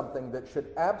 reveals something that should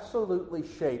absolutely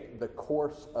shape the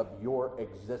course of your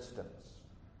existence.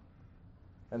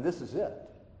 And this is it.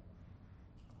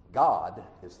 God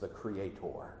is the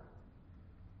creator.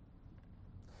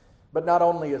 But not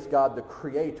only is God the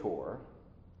creator,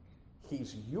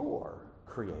 he's your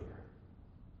creator,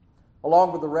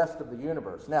 along with the rest of the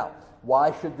universe. Now,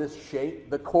 why should this shape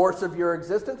the course of your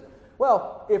existence?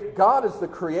 Well, if God is the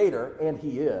creator, and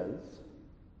he is,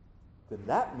 then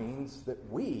that means that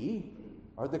we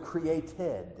are the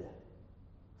created.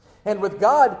 And with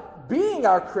God being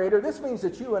our creator, this means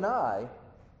that you and I,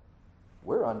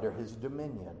 we're under his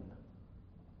dominion.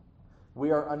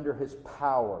 We are under his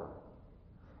power,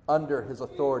 under his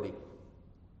authority.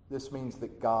 This means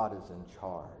that God is in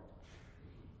charge.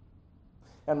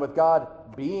 And with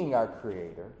God being our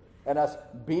creator, and us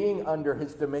being under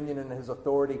his dominion and his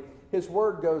authority, his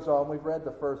word goes on, we've read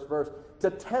the first verse,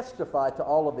 to testify to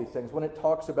all of these things. When it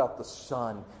talks about the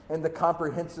sun and the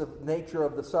comprehensive nature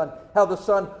of the sun, how the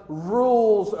sun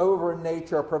rules over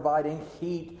nature, providing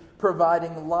heat,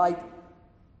 providing light.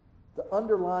 The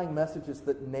underlying message is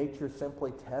that nature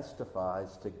simply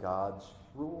testifies to God's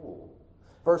rule.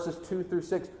 Verses 2 through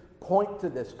 6 point to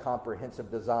this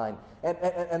comprehensive design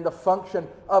and the function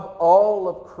of all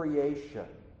of creation.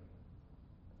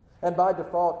 And by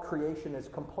default, creation is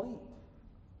complete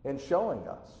in showing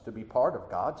us to be part of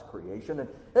God's creation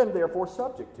and therefore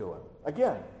subject to him.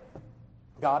 Again,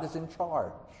 God is in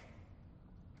charge,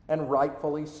 and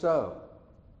rightfully so.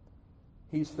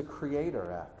 He's the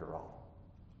creator after all.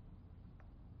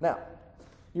 Now,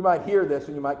 you might hear this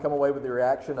and you might come away with the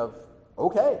reaction of,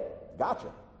 okay,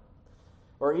 gotcha.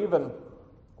 Or even,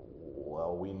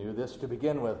 well, we knew this to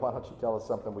begin with. Why don't you tell us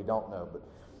something we don't know? But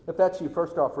if that's you,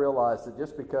 first off, realize that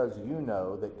just because you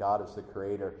know that God is the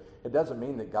creator, it doesn't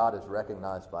mean that God is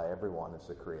recognized by everyone as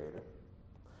the creator.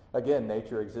 Again,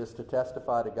 nature exists to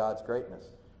testify to God's greatness.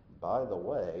 By the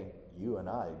way, you and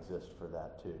I exist for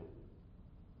that too.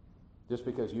 Just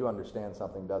because you understand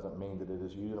something doesn't mean that it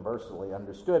is universally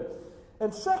understood.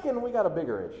 And second, we got a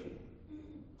bigger issue.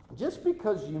 Just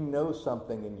because you know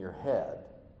something in your head,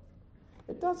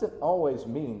 it doesn't always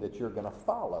mean that you're going to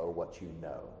follow what you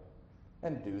know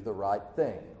and do the right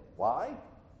thing. Why?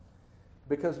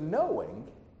 Because knowing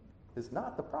is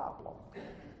not the problem.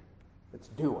 It's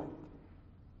doing.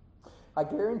 I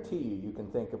guarantee you can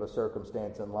think of a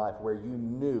circumstance in life where you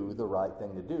knew the right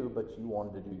thing to do, but you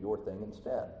wanted to do your thing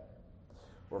instead.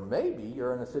 Or maybe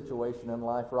you're in a situation in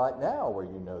life right now where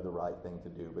you know the right thing to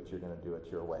do, but you're going to do it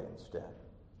your way instead.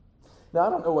 Now, I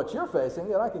don't know what you're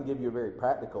facing, and I can give you a very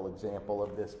practical example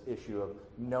of this issue of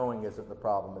knowing isn't the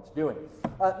problem, it's doing.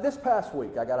 This past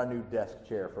week, I got a new desk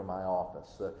chair for my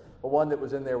office. The one that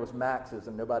was in there was Max's,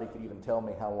 and nobody could even tell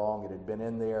me how long it had been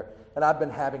in there. And I've been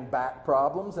having back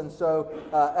problems, and so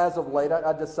as of late,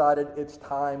 I decided it's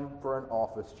time for an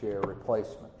office chair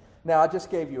replacement. Now, I just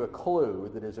gave you a clue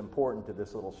that is important to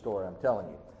this little story I'm telling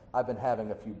you. I've been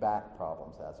having a few back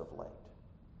problems as of late.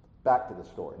 Back to the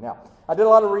story. Now, I did a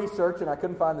lot of research and I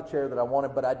couldn't find the chair that I wanted,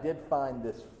 but I did find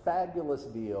this fabulous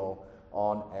deal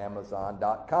on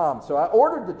Amazon.com. So I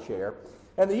ordered the chair,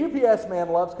 and the UPS man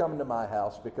loves coming to my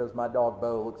house because my dog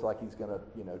Bo looks like he's going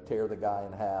to, tear the guy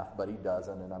in half, but he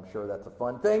doesn't, and I'm sure that's a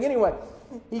fun thing. Anyway,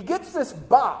 he gets this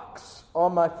box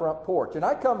on my front porch, and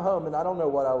I come home and I don't know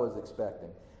what I was expecting.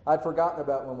 I'd forgotten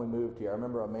about when we moved here. I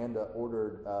remember Amanda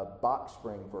ordered a box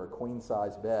spring for a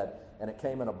queen-size bed, and it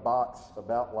came in a box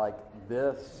about like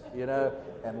this,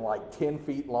 and like 10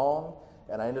 feet long,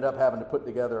 and I ended up having to put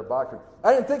together a box spring.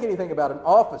 I didn't think anything about an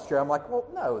office chair. I'm like, well,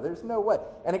 no, there's no way.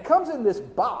 And it comes in this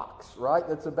box, right,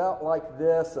 that's about like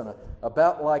this and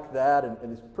about like that, and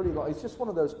it's pretty long. It's just one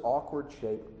of those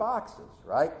awkward-shaped boxes,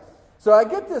 right? So I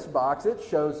get this box. It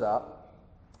shows up,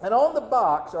 and on the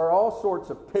box are all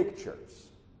sorts of pictures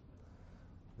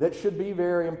that should be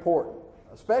very important,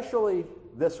 especially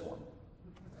this one.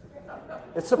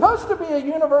 It's supposed to be a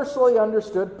universally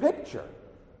understood picture.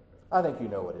 I think you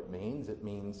know what it means. It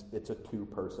means it's a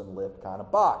two-person lift kind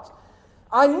of box.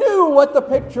 I knew what the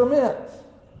picture meant.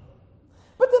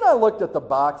 But then I looked at the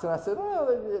box and I said, well,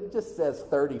 it just says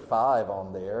 35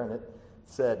 on there, and it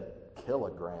said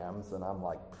kilograms, and I'm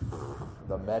like,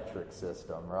 the metric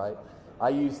system, right? I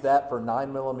use that for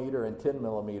 9mm and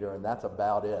 10mm, and that's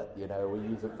about it. You know, we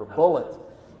use it for bullets.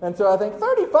 And so I think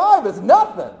 35 is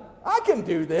nothing. I can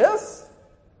do this.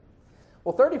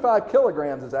 Well, 35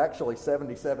 kilograms is actually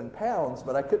 77 pounds,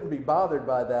 but I couldn't be bothered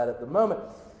by that at the moment.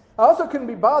 I also couldn't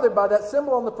be bothered by that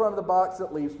symbol on the front of the box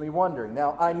that leaves me wondering.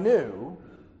 Now, I knew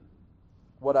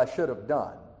what I should have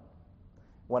done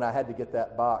when I had to get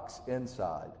that box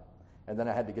inside. And then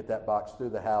I had to get that box through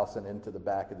the house and into the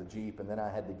back of the Jeep. And then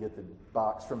I had to get the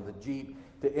box from the Jeep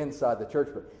to inside the church.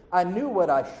 But I knew what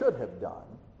I should have done.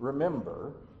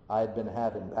 Remember, I had been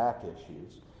having back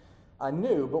issues. I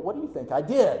knew, but what do you think I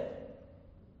did?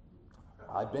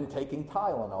 I've been taking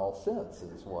Tylenol since,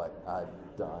 is what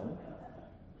I've done.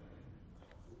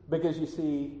 Because you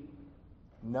see,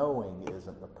 knowing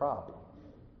isn't the problem.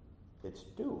 It's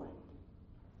doing.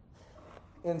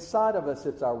 Inside of us,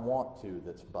 it's our want to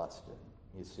that's busted,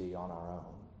 you see, on our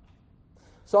own.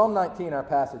 Psalm 19, our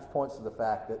passage, points to the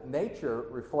fact that nature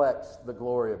reflects the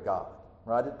glory of God,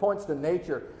 right? It points to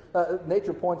nature.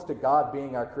 Nature points to God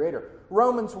being our creator.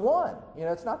 Romans 1,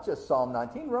 it's not just Psalm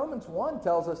 19. Romans 1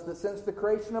 tells us that since the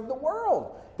creation of the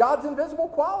world, God's invisible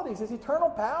qualities, his eternal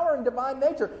power and divine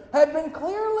nature, have been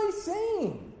clearly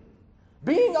seen,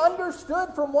 being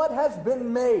understood from what has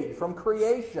been made, from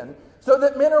creation, so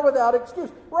that men are without excuse.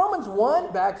 Romans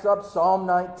 1 backs up Psalm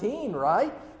 19,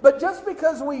 right? But just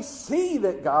because we see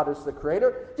that God is the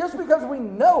creator, just because we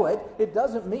know it, it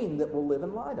doesn't mean that we'll live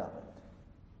in light of it.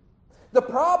 The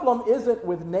problem isn't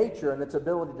with nature and its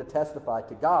ability to testify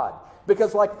to God,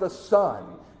 because like the sun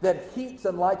that heats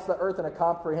and lights the earth in a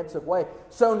comprehensive way,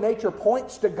 so nature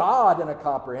points to God in a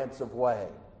comprehensive way.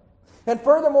 And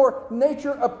furthermore,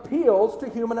 nature appeals to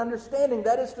human understanding.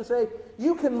 That is to say,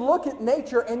 you can look at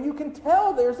nature and you can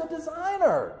tell there's a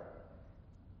designer.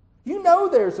 You know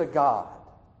there's a God.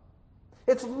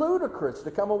 It's ludicrous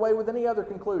to come away with any other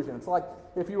conclusion. It's like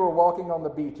if you were walking on the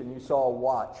beach and you saw a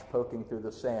watch poking through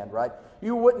the sand, right?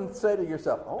 You wouldn't say to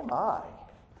yourself, oh my,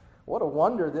 what a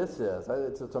wonder this is.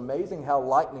 It's amazing how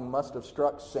lightning must have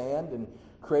struck sand and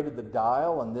created the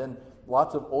dial, and then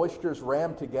lots of oysters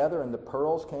rammed together and the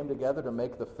pearls came together to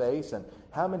make the face, and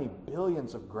how many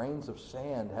billions of grains of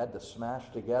sand had to smash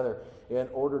together in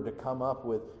order to come up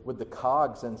with the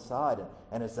cogs inside.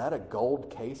 And is that a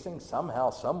gold casing? Somehow,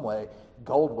 some way,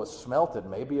 gold was smelted.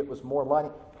 Maybe it was more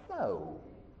lightning. No,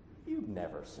 you'd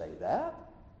never say that.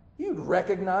 You'd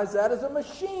recognize that as a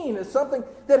machine, as something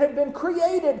that had been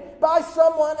created by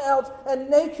someone else, and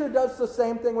nature does the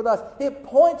same thing with us. It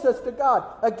points us to God.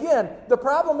 Again, the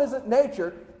problem isn't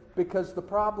nature, because the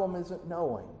problem isn't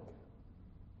knowing.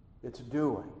 It's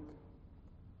doing.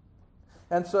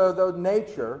 And so though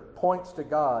nature points to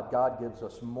God, God gives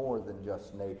us more than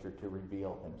just nature to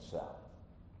reveal himself.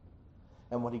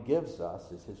 And what he gives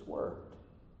us is his word.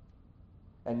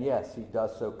 And yes, he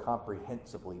does so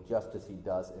comprehensively, just as he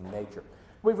does in nature.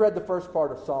 We've read the first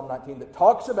part of Psalm 19 that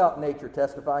talks about nature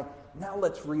testifying. Now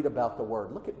let's read about the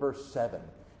word. Look at verse 7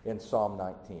 in Psalm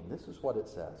 19. This is what it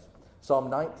says. Psalm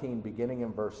 19, beginning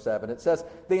in verse 7. It says,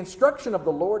 "The instruction of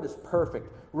the Lord is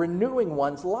perfect, renewing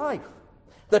one's life.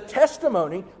 The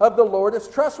testimony of the Lord is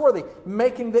trustworthy,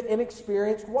 making the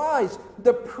inexperienced wise.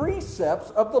 The precepts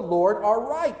of the Lord are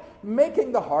right,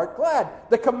 making the heart glad.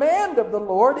 The command of the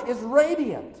Lord is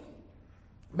radiant,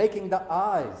 making the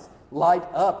eyes light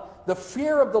up. The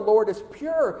fear of the Lord is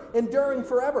pure, enduring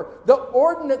forever. The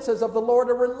ordinances of the Lord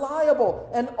are reliable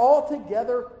and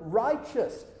altogether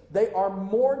righteous. They are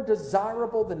more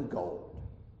desirable than gold,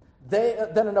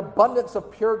 than an abundance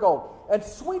of pure gold, and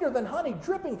sweeter than honey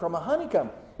dripping from a honeycomb.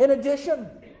 In addition,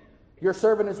 your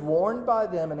servant is warned by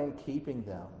them, and in keeping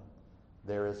them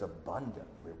there is abundant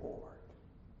reward."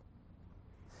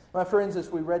 My friends,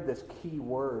 as we read this, key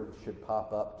words should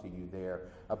pop up to you there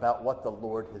about what the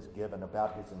Lord has given,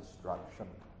 about his instruction,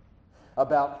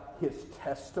 about his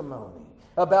testimony,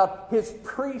 about his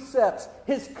precepts,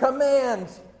 his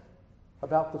commands,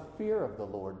 about the fear of the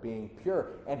Lord being pure,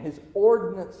 and his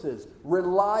ordinances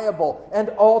reliable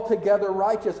and altogether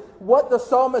righteous. What the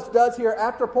psalmist does here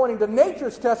after pointing to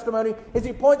nature's testimony is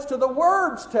he points to the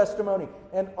word's testimony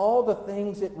and all the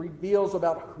things it reveals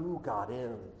about who God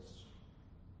is,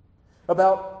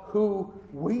 about who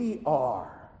we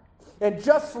are. And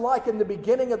just like in the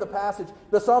beginning of the passage,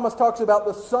 the psalmist talks about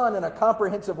the sun in a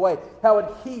comprehensive way, how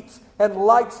it heats and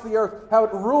lights the earth, how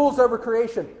it rules over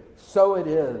creation. So it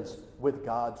is with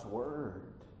God's Word.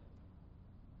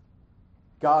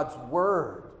 God's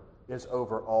Word is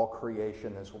over all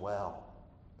creation as well.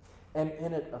 And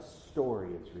in it, a story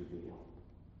is revealed.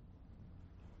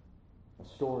 A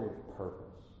story of purpose.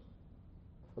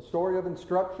 A story of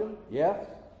instruction, yes.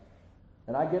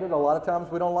 And I get it, a lot of times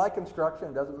we don't like instruction.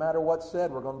 It doesn't matter what's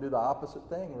said, we're going to do the opposite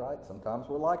thing, right? Sometimes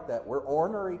we're like that. We're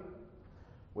ornery.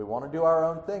 We want to do our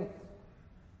own thing.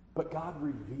 But God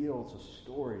reveals a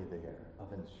story there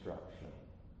of instruction.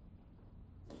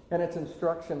 And it's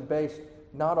instruction based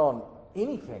not on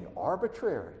anything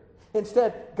arbitrary.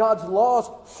 Instead, God's laws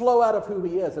flow out of who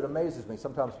He is. It amazes me.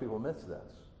 Sometimes people miss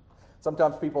this.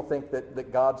 Sometimes people think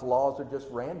that God's laws are just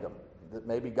random. That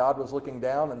maybe God was looking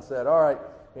down and said, all right,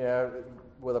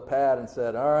 with a pad and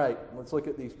said, all right, let's look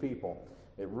at these people.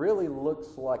 It really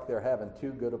looks like they're having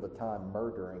too good of a time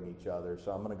murdering each other,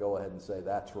 so I'm going to go ahead and say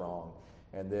that's wrong.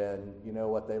 And then, you know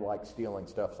what, they like stealing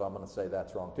stuff, so I'm going to say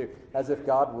that's wrong too. As if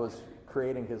God was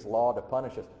creating His law to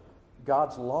punish us.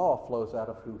 God's law flows out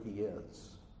of who He is.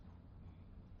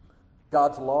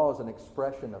 God's law is an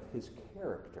expression of His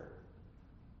character.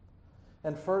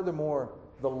 And furthermore,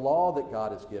 the law that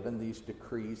God has given, these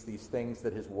decrees, these things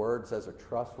that His Word says are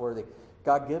trustworthy,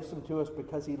 God gives them to us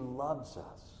because He loves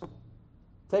us.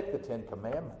 Take the 10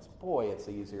 Commandments. Boy, it's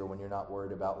easier when you're not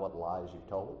worried about what lies you've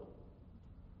told.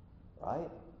 Right?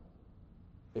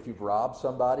 If you've robbed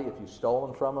somebody, if you've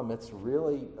stolen from them, it's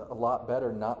really a lot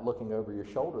better not looking over your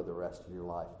shoulder the rest of your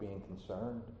life, being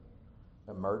concerned.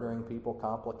 And murdering people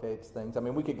complicates things. I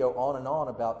mean, we could go on and on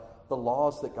about the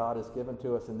laws that God has given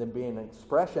to us and then being an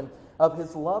expression of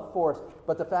His love for us.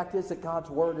 But the fact is that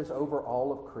God's Word is over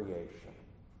all of creation.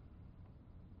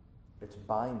 It's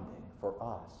binding for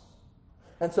us.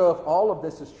 And so if all of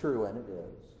this is true, and it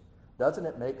is, doesn't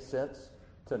it make sense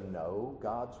to know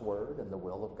God's Word and the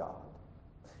will of God?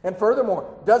 And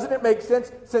furthermore, doesn't it make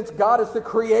sense, since God is the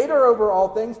creator over all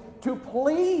things, to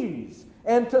please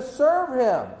and to serve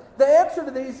Him? The answer to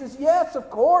these is yes,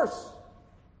 of course.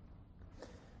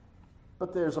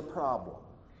 But there's a problem.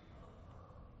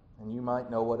 And you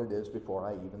might know what it is before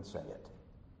I even say it.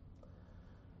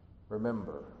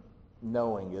 Remember,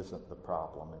 knowing isn't the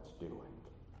problem, it's doing.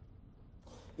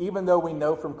 Even though we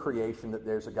know from creation that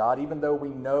there's a God, even though we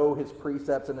know His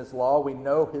precepts and His law, we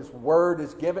know His Word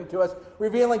is given to us,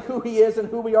 revealing who He is and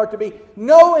who we are to be,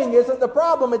 knowing isn't the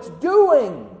problem, it's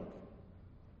doing.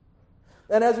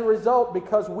 And as a result,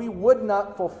 because we would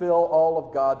not fulfill all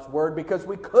of God's Word, because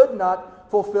we could not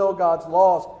fulfill God's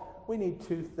laws, we need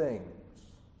two things.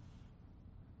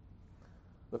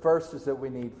 The first is that we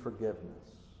need forgiveness.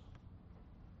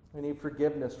 We need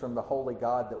forgiveness from the holy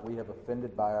God that we have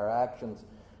offended by our actions.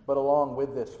 But along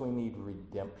with this, we need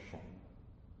redemption.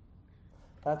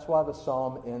 That's why the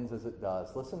psalm ends as it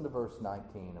does. Listen to verse 19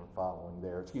 and following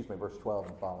there. Verse 12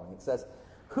 and following. It says,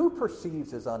 who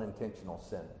perceives his unintentional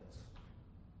sins?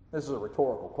 This is a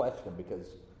rhetorical question because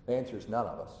the answer is none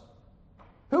of us.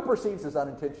 Who perceives his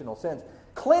unintentional sins?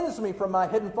 Cleanse me from my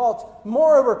hidden faults.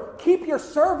 Moreover, keep your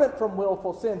servant from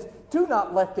willful sins. Do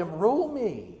not let them rule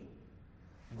me.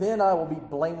 Then I will be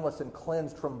blameless and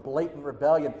cleansed from blatant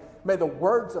rebellion. May the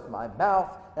words of my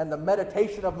mouth and the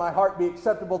meditation of my heart be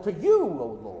acceptable to you,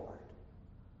 O Lord.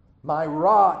 My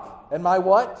rock and my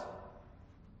what?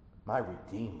 My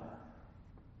Redeemer.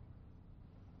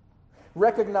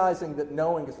 Recognizing that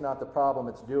knowing is not the problem,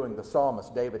 it's doing, the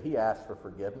psalmist David, he asked for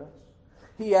forgiveness.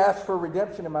 He asked for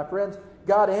redemption. And my friends,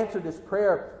 God answered his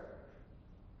prayer.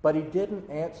 But He didn't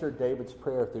answer David's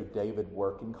prayer through David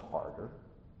working harder.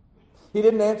 He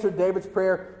didn't answer David's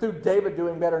prayer through David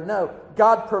doing better. No,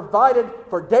 God provided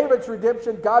for David's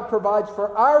redemption. God provides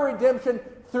for our redemption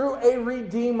through a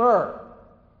Redeemer.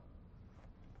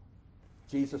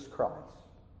 Jesus Christ.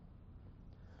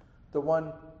 The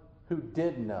one who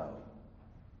did know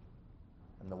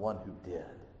and the one who did.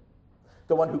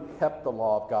 The one who kept the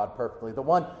law of God perfectly. The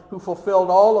one who fulfilled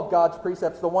all of God's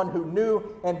precepts. The one who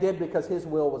knew and did because His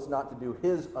will was not to do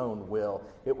His own will.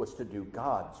 It was to do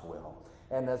God's will.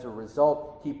 And as a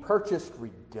result, He purchased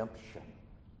redemption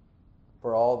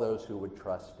for all those who would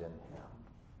trust in Him.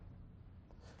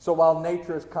 So while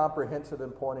nature is comprehensive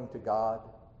in pointing to God,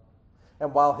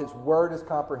 and while His Word is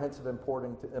comprehensive in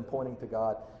pointing to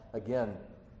God, again,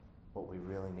 what we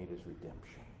really need is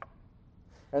redemption.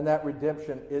 And that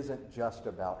redemption isn't just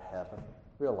about heaven.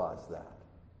 Realize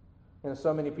that.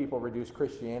 So many people reduce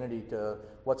Christianity to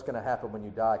what's going to happen when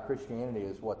you die. Christianity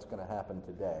is what's going to happen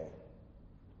today.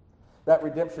 That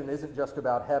redemption isn't just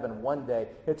about heaven one day.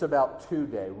 It's about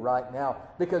today, right now.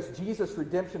 Because Jesus'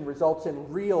 redemption results in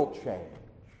real change.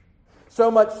 So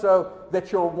much so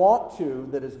that your want to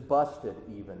that is busted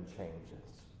even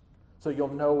changes. so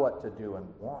you'll know what to do and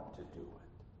want to do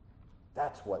it.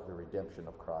 That's what the redemption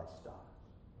of Christ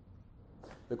does.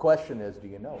 The question is, do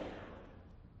you know it?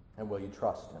 And will you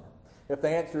trust in it? If the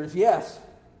answer is yes,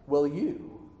 will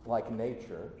you, like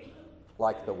nature,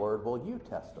 like the Word, will you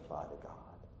testify to God?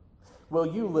 Will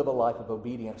you live a life of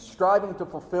obedience, striving to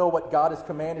fulfill what God has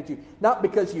commanded you, not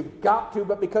because you've got to,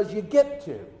 but because you get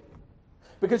to?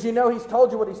 Because you know He's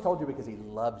told you what He's told you because He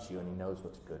loves you and He knows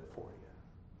what's good for you.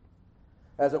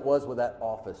 As it was with that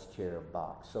office chair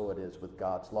box, so it is with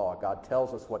God's law. God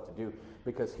tells us what to do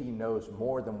because He knows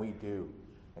more than we do,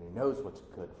 and He knows what's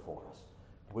good for us.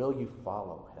 Will you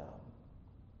follow Him?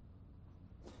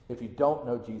 If you don't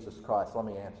know Jesus Christ, let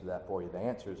me answer that for you. The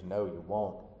answer is no, you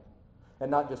won't. And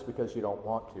not just because you don't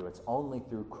want to. It's only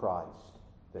through Christ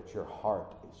that your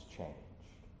heart is changed.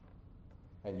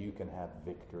 And you can have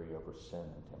victory over sin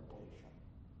and temptation.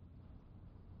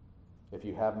 If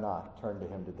you have not, turn to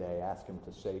Him today. Ask Him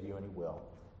to save you, and He will.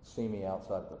 See me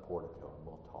outside of the portico, and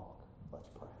we'll talk. Let's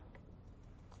pray.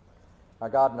 Our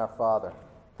God and our Father,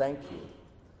 thank you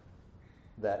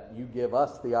that you give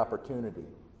us the opportunity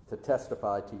to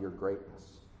testify to your greatness.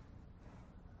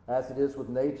 As it is with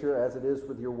nature, as it is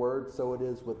with your word, so it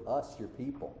is with us, your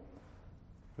people,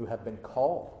 who have been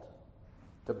called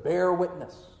to bear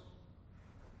witness,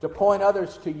 to point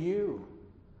others to you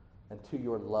and to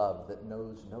your love that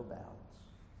knows no bounds.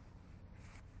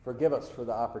 Forgive us for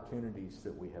the opportunities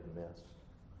that we have missed.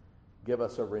 Give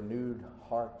us a renewed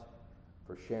heart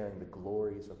for sharing the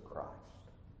glories of Christ.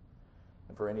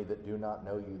 And for any that do not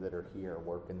know you that are here,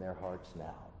 work in their hearts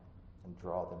now and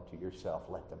draw them to yourself.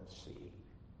 Let them see.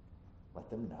 Let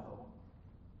them know.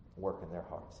 Work in their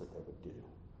hearts that they would do.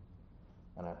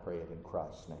 And I pray it in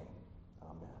Christ's name.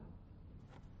 Amen.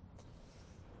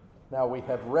 Now we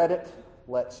have read it.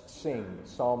 Let's sing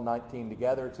Psalm 19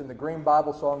 together. It's in the Green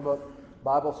Bible Songbook,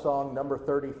 Bible song number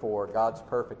 34, God's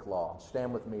Perfect Law.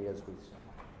 Stand with me as we sing.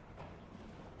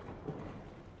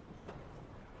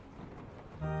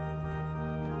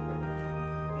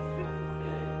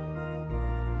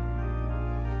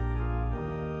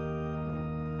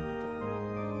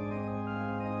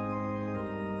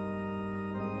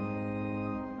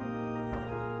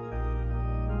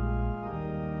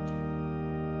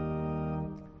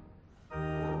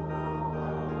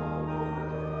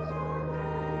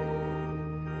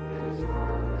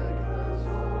 Perfect, the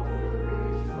soul to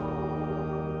restore.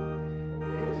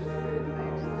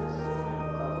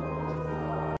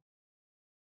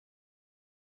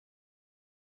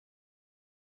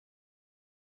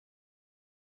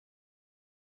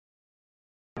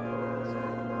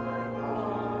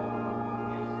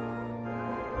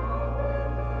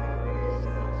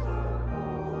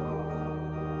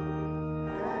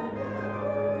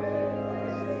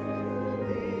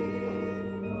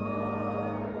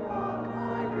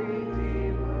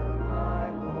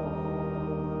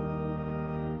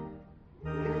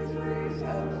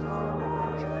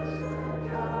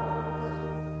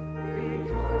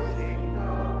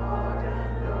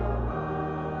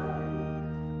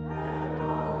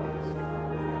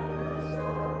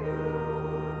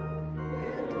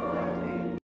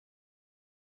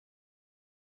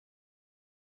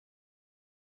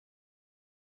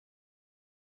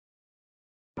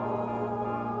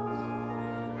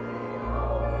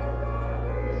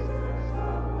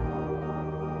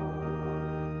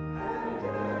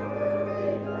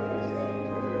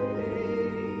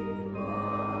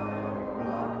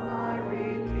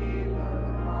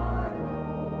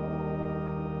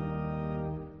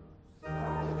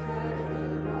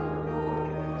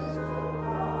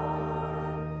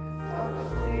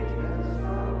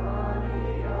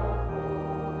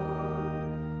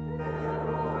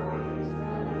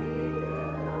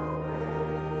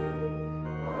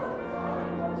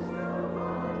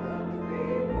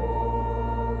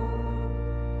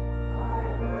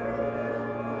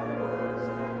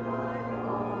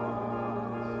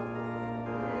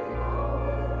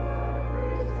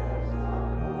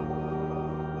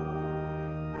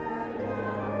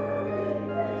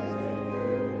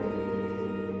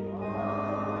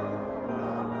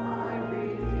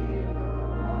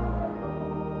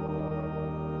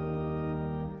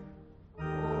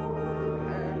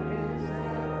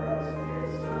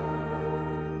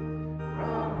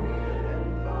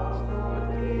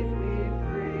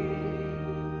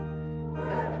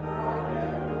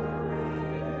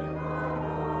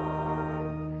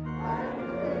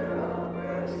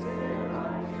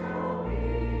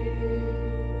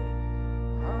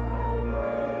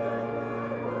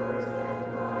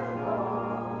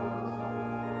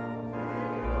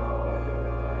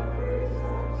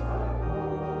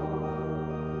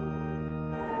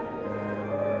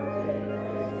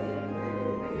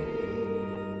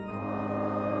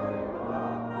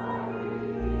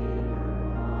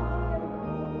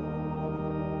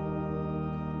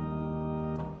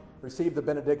 receive the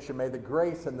benediction. May the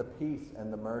grace and the peace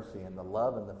and the mercy and the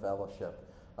love and the fellowship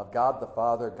of God the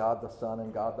Father, God the Son,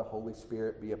 and God the Holy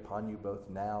Spirit be upon you both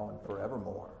now and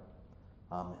forevermore.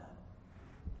 Amen.